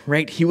order,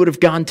 right? He would have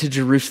gone to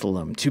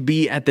Jerusalem to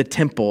be at the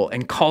temple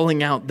and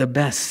calling out the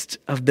best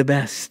of the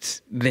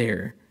best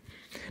there.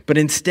 But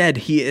instead,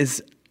 he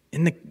is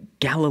in the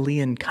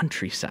Galilean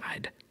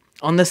countryside,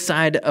 on the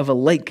side of a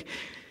lake,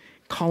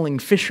 calling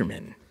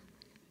fishermen.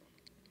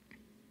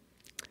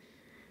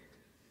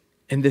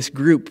 And this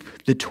group,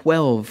 the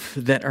 12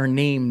 that are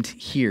named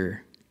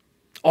here,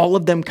 all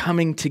of them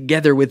coming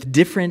together with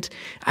different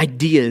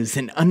ideas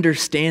and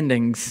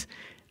understandings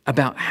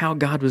about how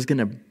God was going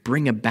to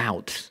bring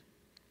about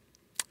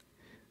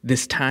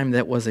this time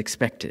that was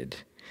expected,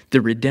 the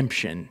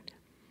redemption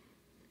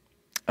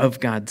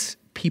of God's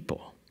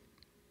people.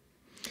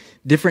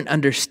 Different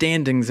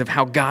understandings of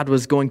how God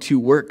was going to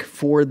work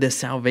for the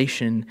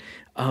salvation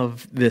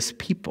of this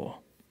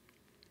people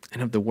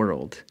and of the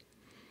world.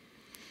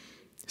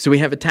 So we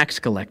have a tax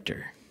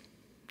collector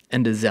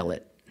and a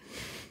zealot.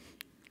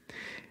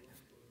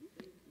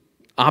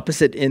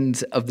 Opposite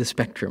ends of the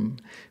spectrum,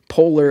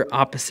 polar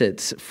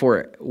opposites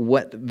for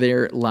what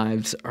their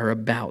lives are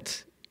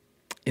about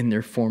in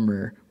their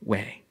former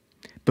way,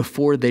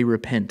 before they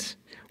repent.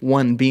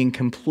 One being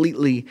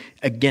completely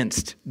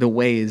against the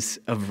ways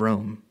of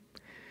Rome,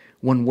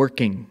 one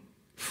working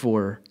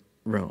for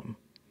Rome,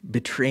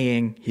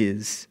 betraying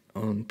his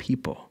own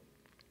people.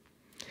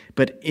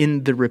 But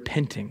in the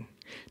repenting,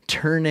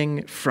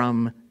 turning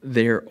from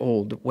their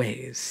old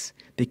ways,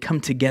 they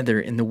come together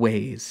in the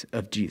ways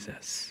of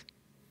Jesus.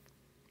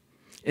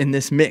 In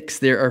this mix,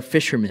 there are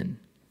fishermen.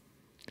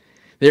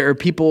 There are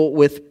people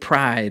with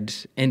pride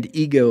and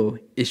ego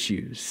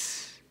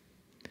issues.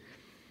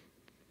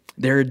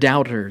 There are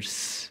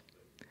doubters.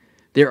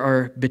 There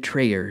are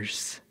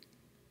betrayers.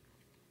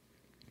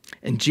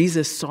 And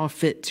Jesus saw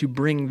fit to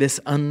bring this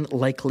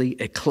unlikely,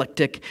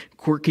 eclectic,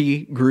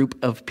 quirky group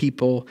of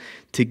people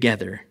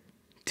together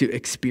to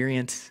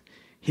experience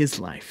his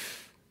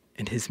life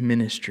and his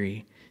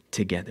ministry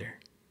together.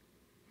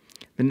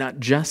 But not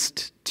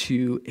just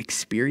to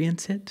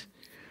experience it,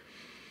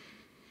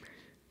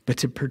 but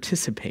to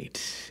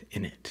participate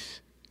in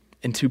it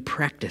and to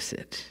practice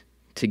it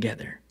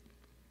together.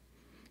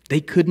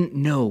 They couldn't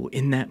know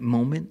in that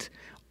moment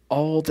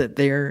all that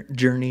their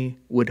journey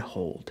would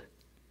hold.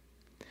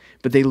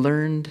 But they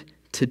learned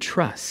to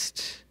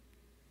trust,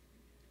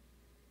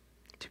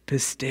 to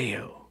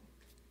pisteo,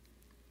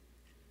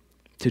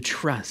 to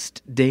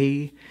trust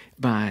day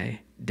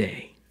by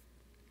day.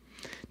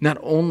 Not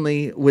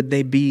only would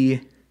they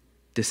be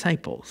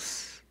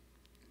disciples,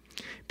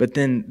 but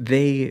then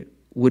they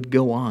would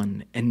go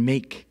on and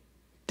make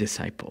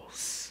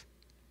disciples.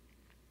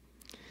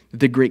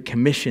 The Great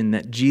Commission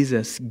that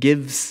Jesus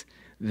gives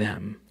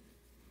them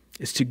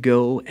is to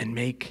go and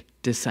make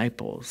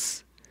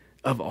disciples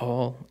of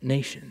all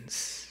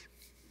nations.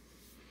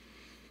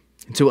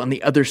 And so on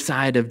the other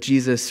side of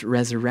Jesus'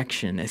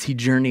 resurrection, as he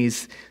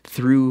journeys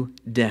through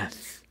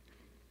death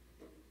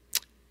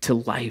to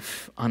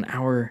life on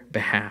our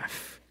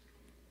behalf,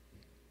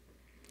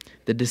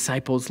 the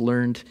disciples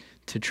learned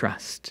to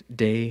trust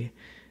day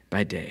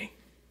by day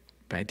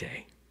by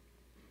day.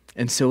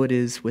 And so it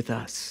is with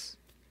us.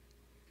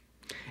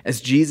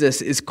 As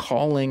Jesus is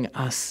calling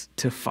us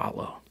to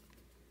follow,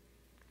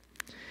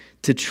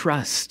 to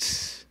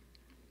trust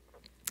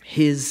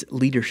his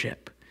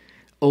leadership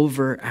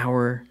over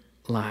our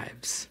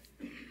lives,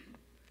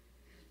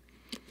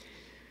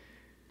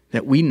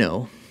 that we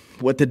know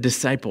what the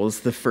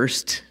disciples, the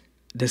first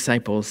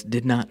disciples,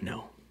 did not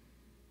know.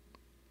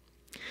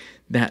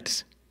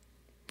 That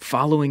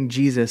following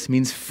Jesus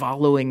means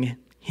following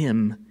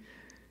him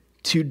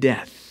to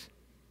death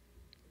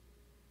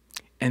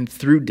and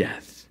through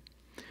death,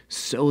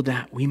 so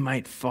that we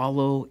might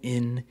follow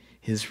in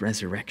his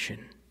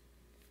resurrection.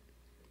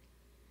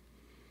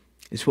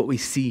 It's what we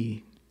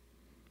see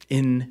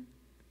in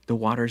the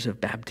waters of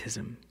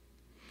baptism.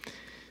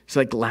 It's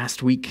like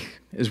last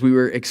week as we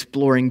were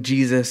exploring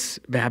Jesus'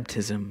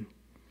 baptism,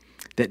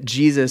 that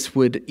Jesus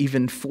would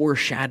even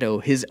foreshadow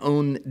his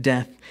own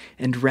death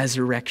and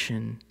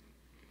resurrection.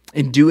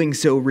 In doing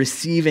so,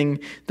 receiving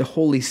the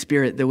Holy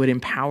Spirit that would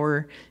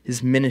empower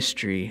his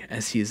ministry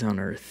as he is on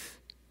earth.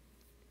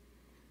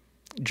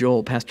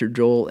 Pastor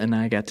Joel and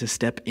I got to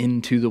step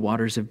into the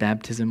waters of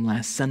baptism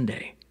last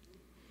Sunday.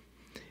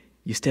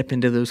 You step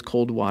into those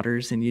cold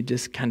waters and you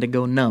just kind of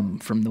go numb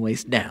from the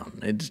waist down.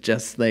 It's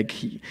just like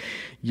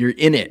you're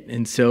in it.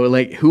 And so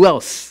like, who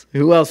else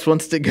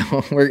wants to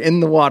go? We're in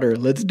the water.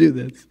 Let's do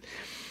this.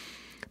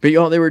 But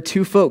y'all, there were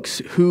two folks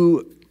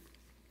who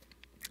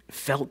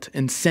felt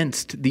and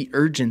sensed the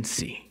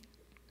urgency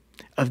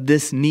of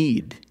this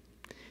need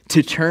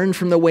to turn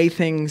from the way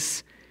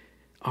things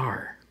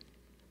are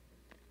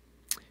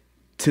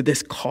to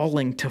this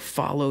calling to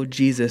follow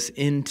Jesus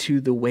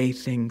into the way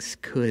things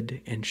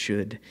could and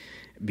should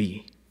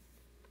be.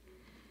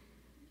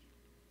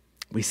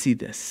 We see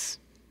this.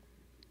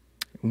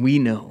 We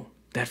know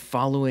that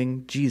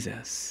following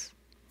Jesus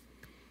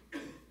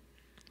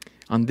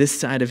on this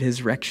side of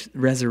his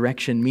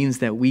resurrection means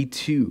that we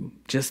too,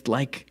 just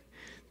like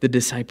the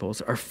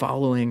disciples, are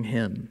following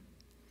him,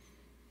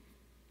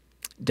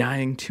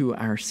 dying to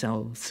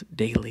ourselves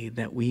daily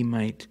that we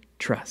might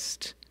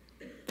trust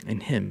in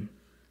him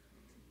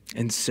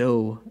and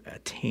so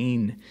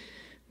attain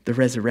the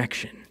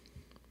resurrection.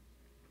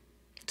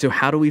 So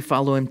how do we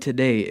follow him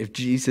today? If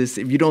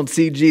you don't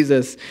see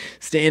Jesus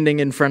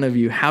standing in front of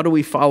you, how do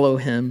we follow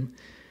him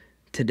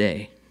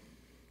today?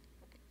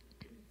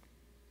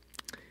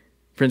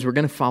 Friends, we're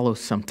going to follow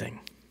something.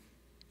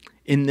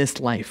 In this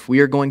life, we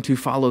are going to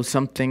follow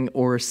something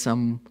or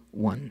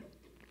someone.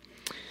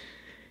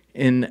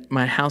 In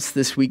my house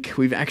this week,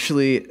 we've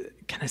actually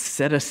kind of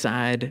set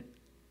aside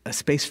a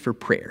space for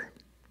prayer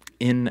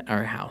in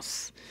our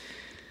house.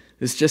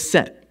 It's just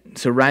set.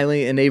 So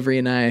Riley and Avery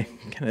and I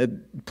kind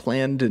of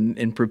planned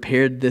and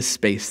prepared this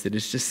space that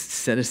is just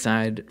set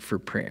aside for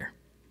prayer.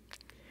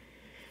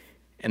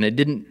 And I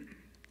didn't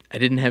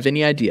have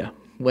any idea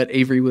what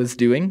Avery was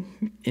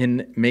doing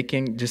in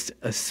making just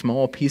a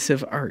small piece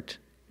of art.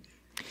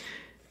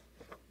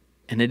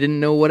 And I didn't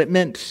know what it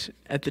meant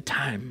at the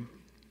time.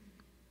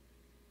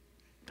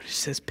 But it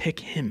says, pick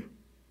him.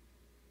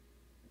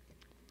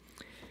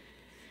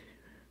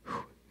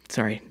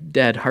 Sorry,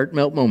 dad, heart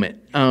melt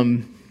moment.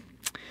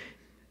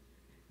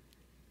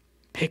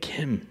 Pick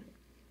him.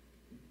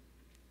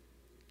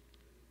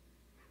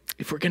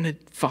 If we're going to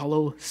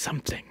follow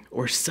something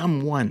or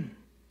someone,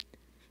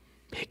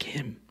 pick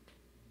him.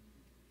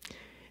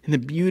 And the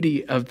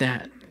beauty of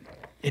that,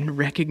 in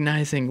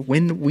recognizing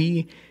when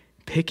we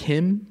pick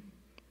him,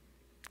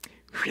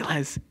 we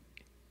realize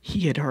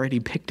he had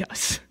already picked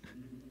us.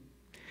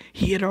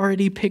 He had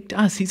already picked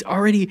us. He's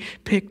already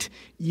picked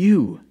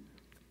you.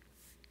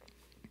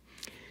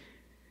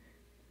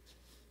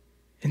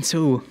 And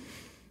so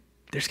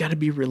there's got to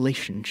be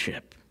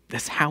relationship.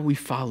 That's how we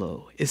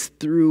follow, is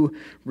through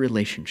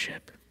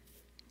relationship.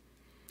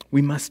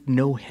 We must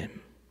know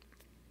him.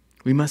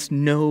 We must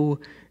know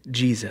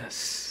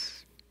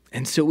Jesus.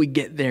 And so we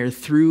get there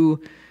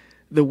through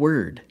the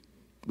word.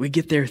 We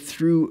get there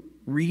through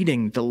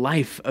reading the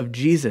life of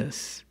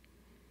Jesus,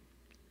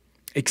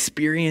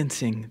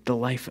 experiencing the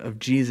life of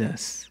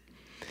Jesus,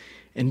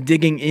 and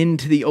digging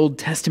into the Old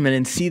Testament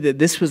and see that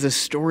this was a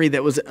story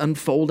that was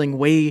unfolding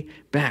way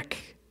back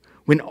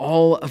when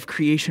all of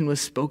creation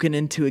was spoken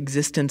into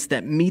existence,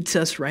 that meets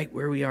us right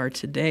where we are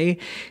today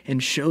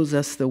and shows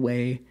us the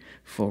way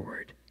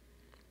forward.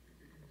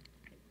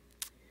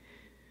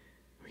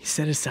 We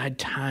set aside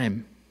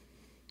time.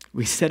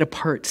 We set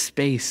apart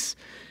space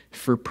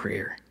for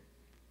prayer,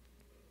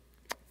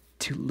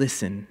 to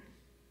listen,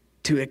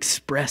 to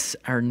express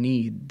our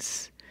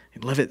needs.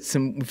 I love it.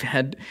 We've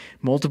had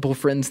multiple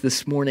friends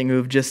this morning who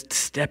have just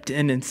stepped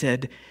in and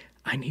said,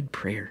 I need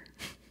prayer.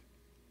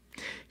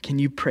 Can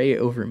you pray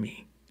over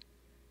me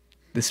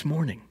this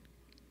morning?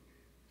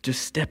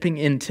 Just stepping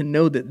in to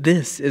know that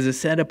this is a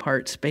set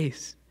apart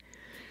space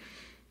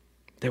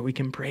that we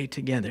can pray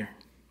together.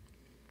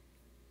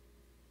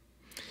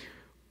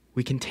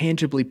 We can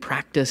tangibly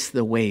practice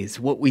the ways,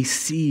 what we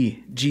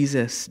see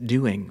Jesus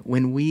doing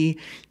when we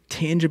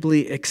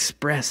tangibly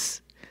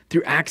express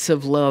through acts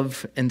of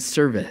love and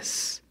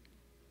service.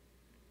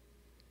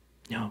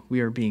 No, we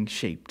are being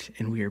shaped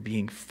and we are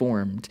being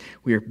formed.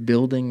 We are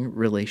building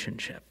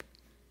relationship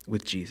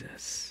with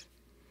Jesus,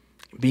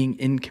 being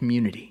in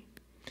community,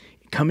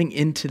 coming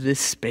into this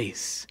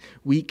space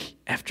week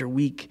after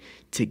week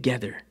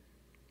together.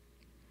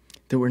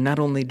 That we're not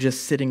only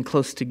just sitting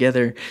close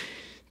together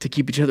to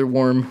keep each other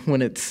warm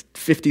when it's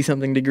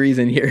 50-something degrees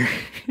in here,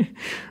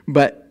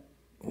 but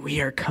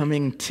we are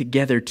coming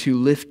together to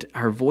lift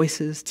our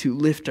voices, to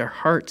lift our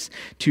hearts,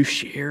 to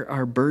share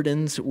our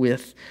burdens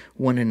with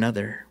one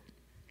another,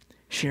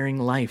 sharing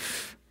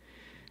life,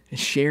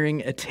 sharing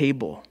a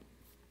table.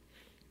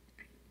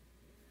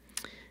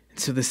 And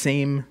so the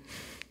same,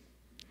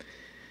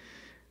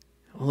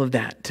 all of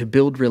that to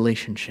build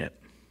relationship,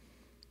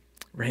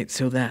 right?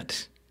 So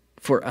that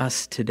for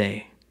us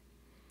today,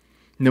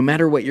 no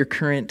matter what your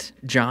current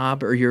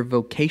job or your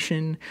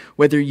vocation,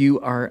 whether you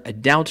are a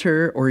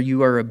doubter or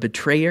you are a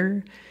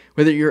betrayer,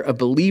 whether you're a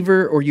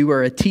believer or you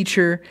are a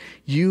teacher,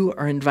 you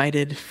are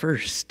invited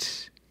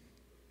first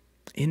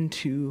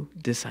into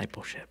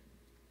discipleship.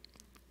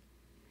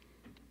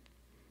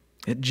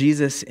 That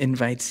Jesus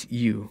invites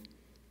you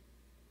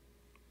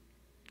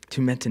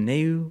to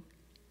metaneu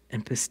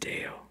and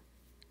pisteo,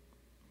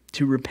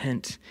 to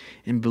repent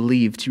and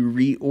believe, to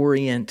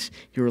reorient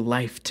your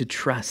life, to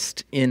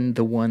trust in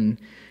the one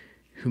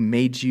who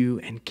made you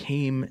and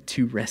came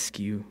to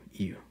rescue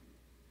you.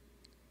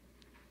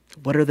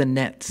 What are the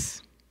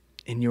nets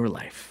in your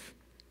life?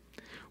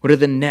 What are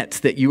the nets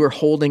that you are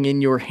holding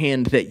in your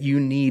hand that you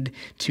need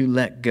to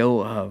let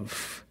go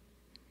of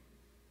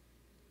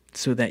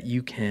so that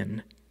you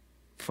can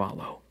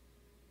follow?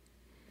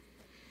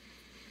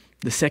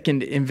 The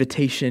second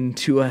invitation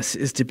to us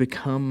is to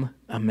become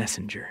a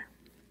messenger.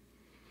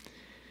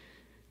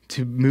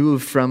 To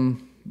move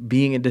from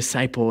being a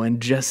disciple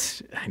and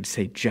I'd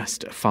say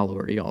just a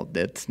follower, y'all.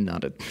 That's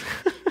not a,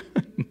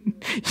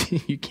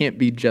 you can't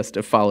be just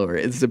a follower.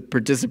 It's a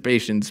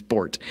participation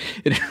sport,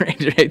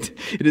 right?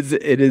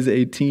 It is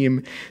a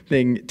team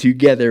thing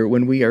together.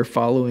 When we are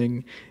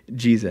following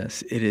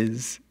Jesus, it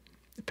is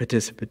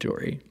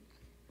participatory.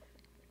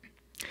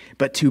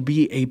 But to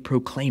be a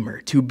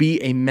proclaimer, to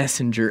be a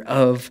messenger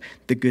of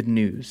the good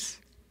news,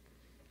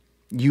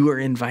 you are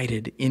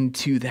invited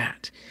into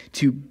that,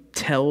 to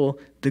tell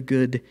the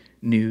good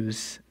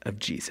news of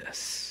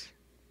Jesus.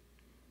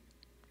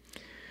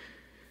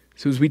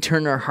 So as we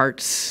turn our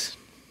hearts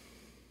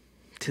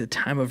to the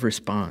time of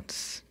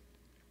response,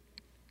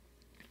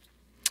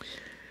 I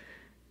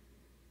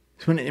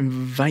just want to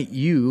invite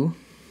you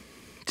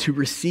to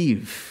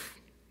receive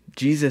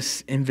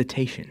Jesus'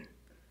 invitation.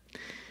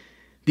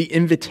 The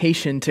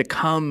invitation to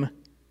come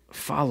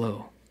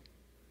follow.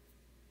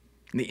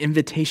 The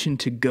invitation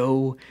to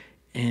go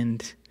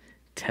and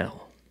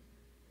tell.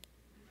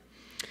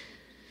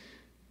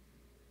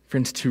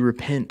 Friends, to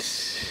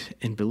repent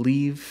and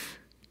believe,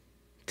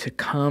 to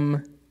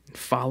come and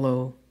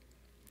follow,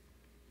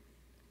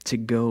 to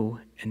go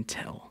and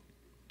tell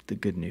the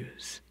good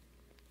news.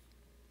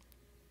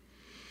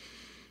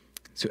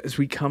 So as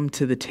we come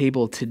to the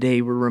table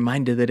today, we're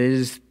reminded that it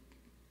is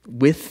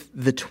with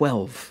the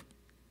 12,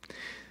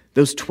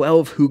 those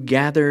 12 who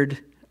gathered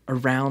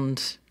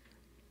around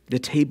the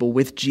table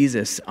with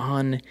Jesus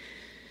on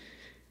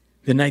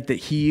the night that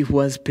he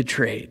was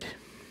betrayed.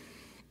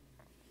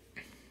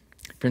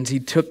 Friends,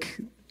 he took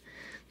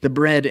the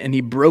bread and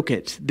he broke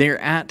it there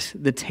at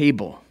the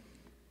table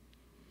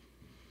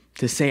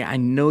to say, I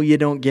know you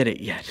don't get it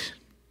yet,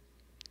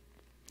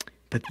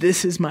 but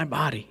this is my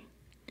body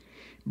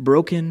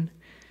broken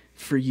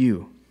for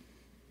you.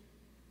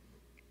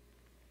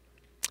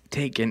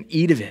 Take and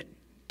eat of it.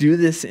 Do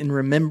this in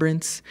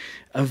remembrance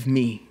of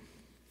me.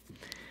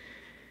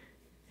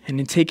 And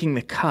in taking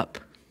the cup,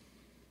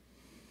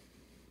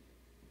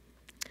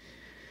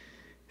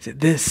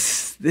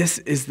 this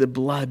is the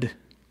blood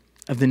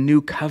of the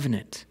new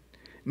covenant,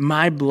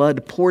 my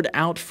blood poured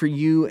out for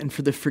you and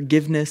for the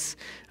forgiveness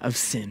of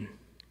sin,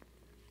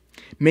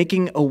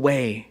 making a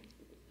way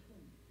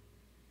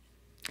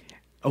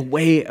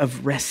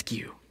of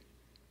rescue,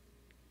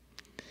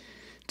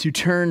 to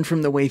turn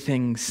from the way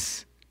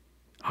things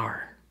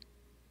are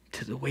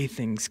to the way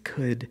things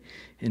could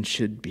and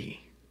should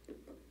be.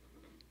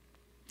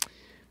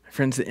 My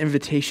Friends, the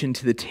invitation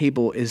to the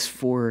table is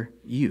for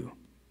you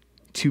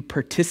to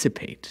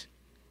participate.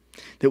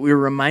 That we are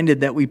reminded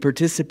that we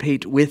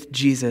participate with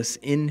Jesus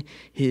in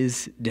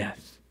his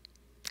death.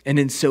 And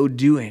in so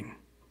doing,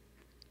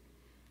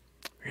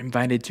 we're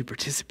invited to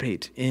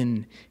participate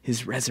in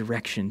his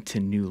resurrection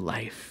to new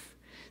life,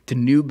 to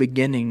new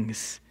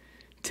beginnings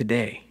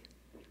today.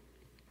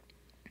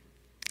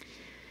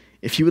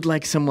 If you would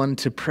like someone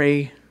to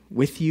pray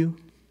with you,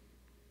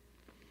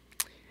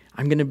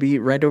 I'm going to be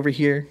right over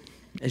here.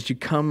 As you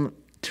come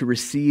to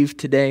receive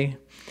today,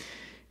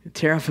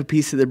 tear off a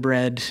piece of the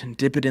bread and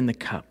dip it in the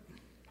cup.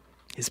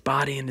 His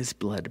body and his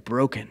blood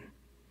broken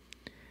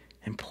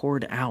and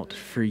poured out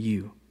for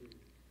you.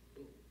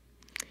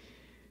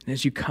 And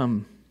as you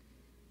come,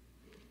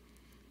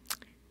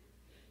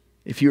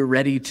 if you are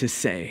ready to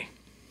say,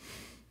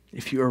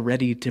 if you are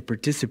ready to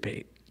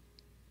participate,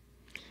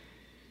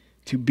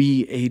 to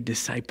be a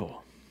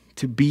disciple,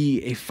 to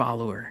be a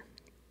follower,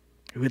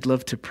 we would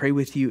love to pray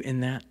with you in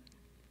that.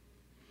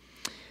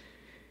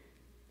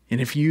 And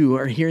if you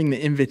are hearing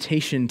the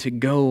invitation to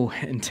go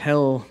and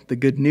tell the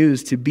good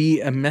news, to be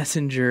a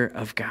messenger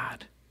of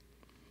God,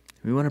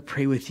 we want to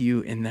pray with you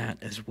in that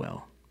as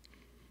well.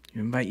 We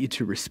invite you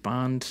to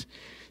respond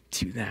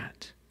to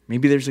that.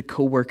 Maybe there's a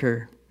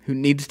coworker who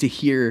needs to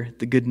hear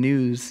the good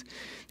news.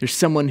 There's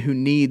someone who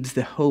needs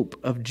the hope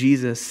of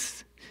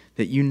Jesus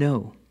that you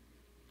know.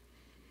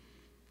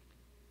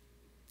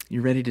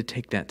 You're ready to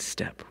take that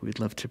step.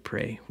 We'd love to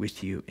pray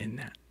with you in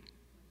that.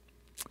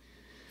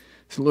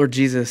 So Lord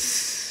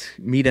Jesus,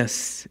 meet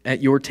us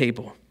at your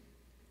table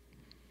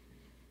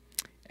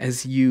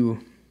as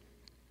you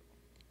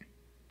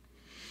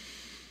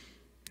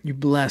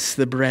bless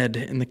the bread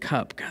and the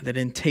cup, God, that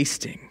in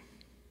tasting,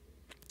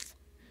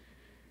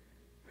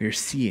 we are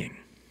seeing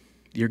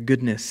your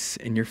goodness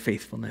and your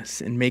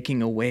faithfulness in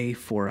making a way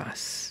for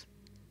us,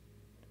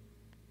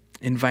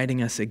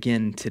 inviting us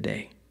again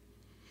today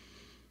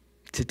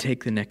to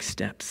take the next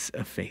steps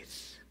of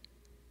faith.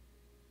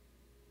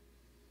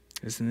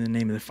 It is in the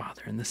name of the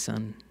Father, and the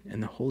Son,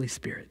 and the Holy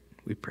Spirit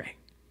we pray.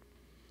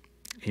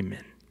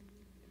 Amen.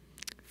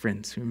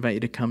 Friends, we invite you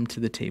to come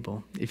to the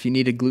table. If you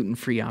need a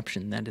gluten-free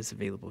option, that is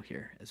available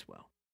here as well.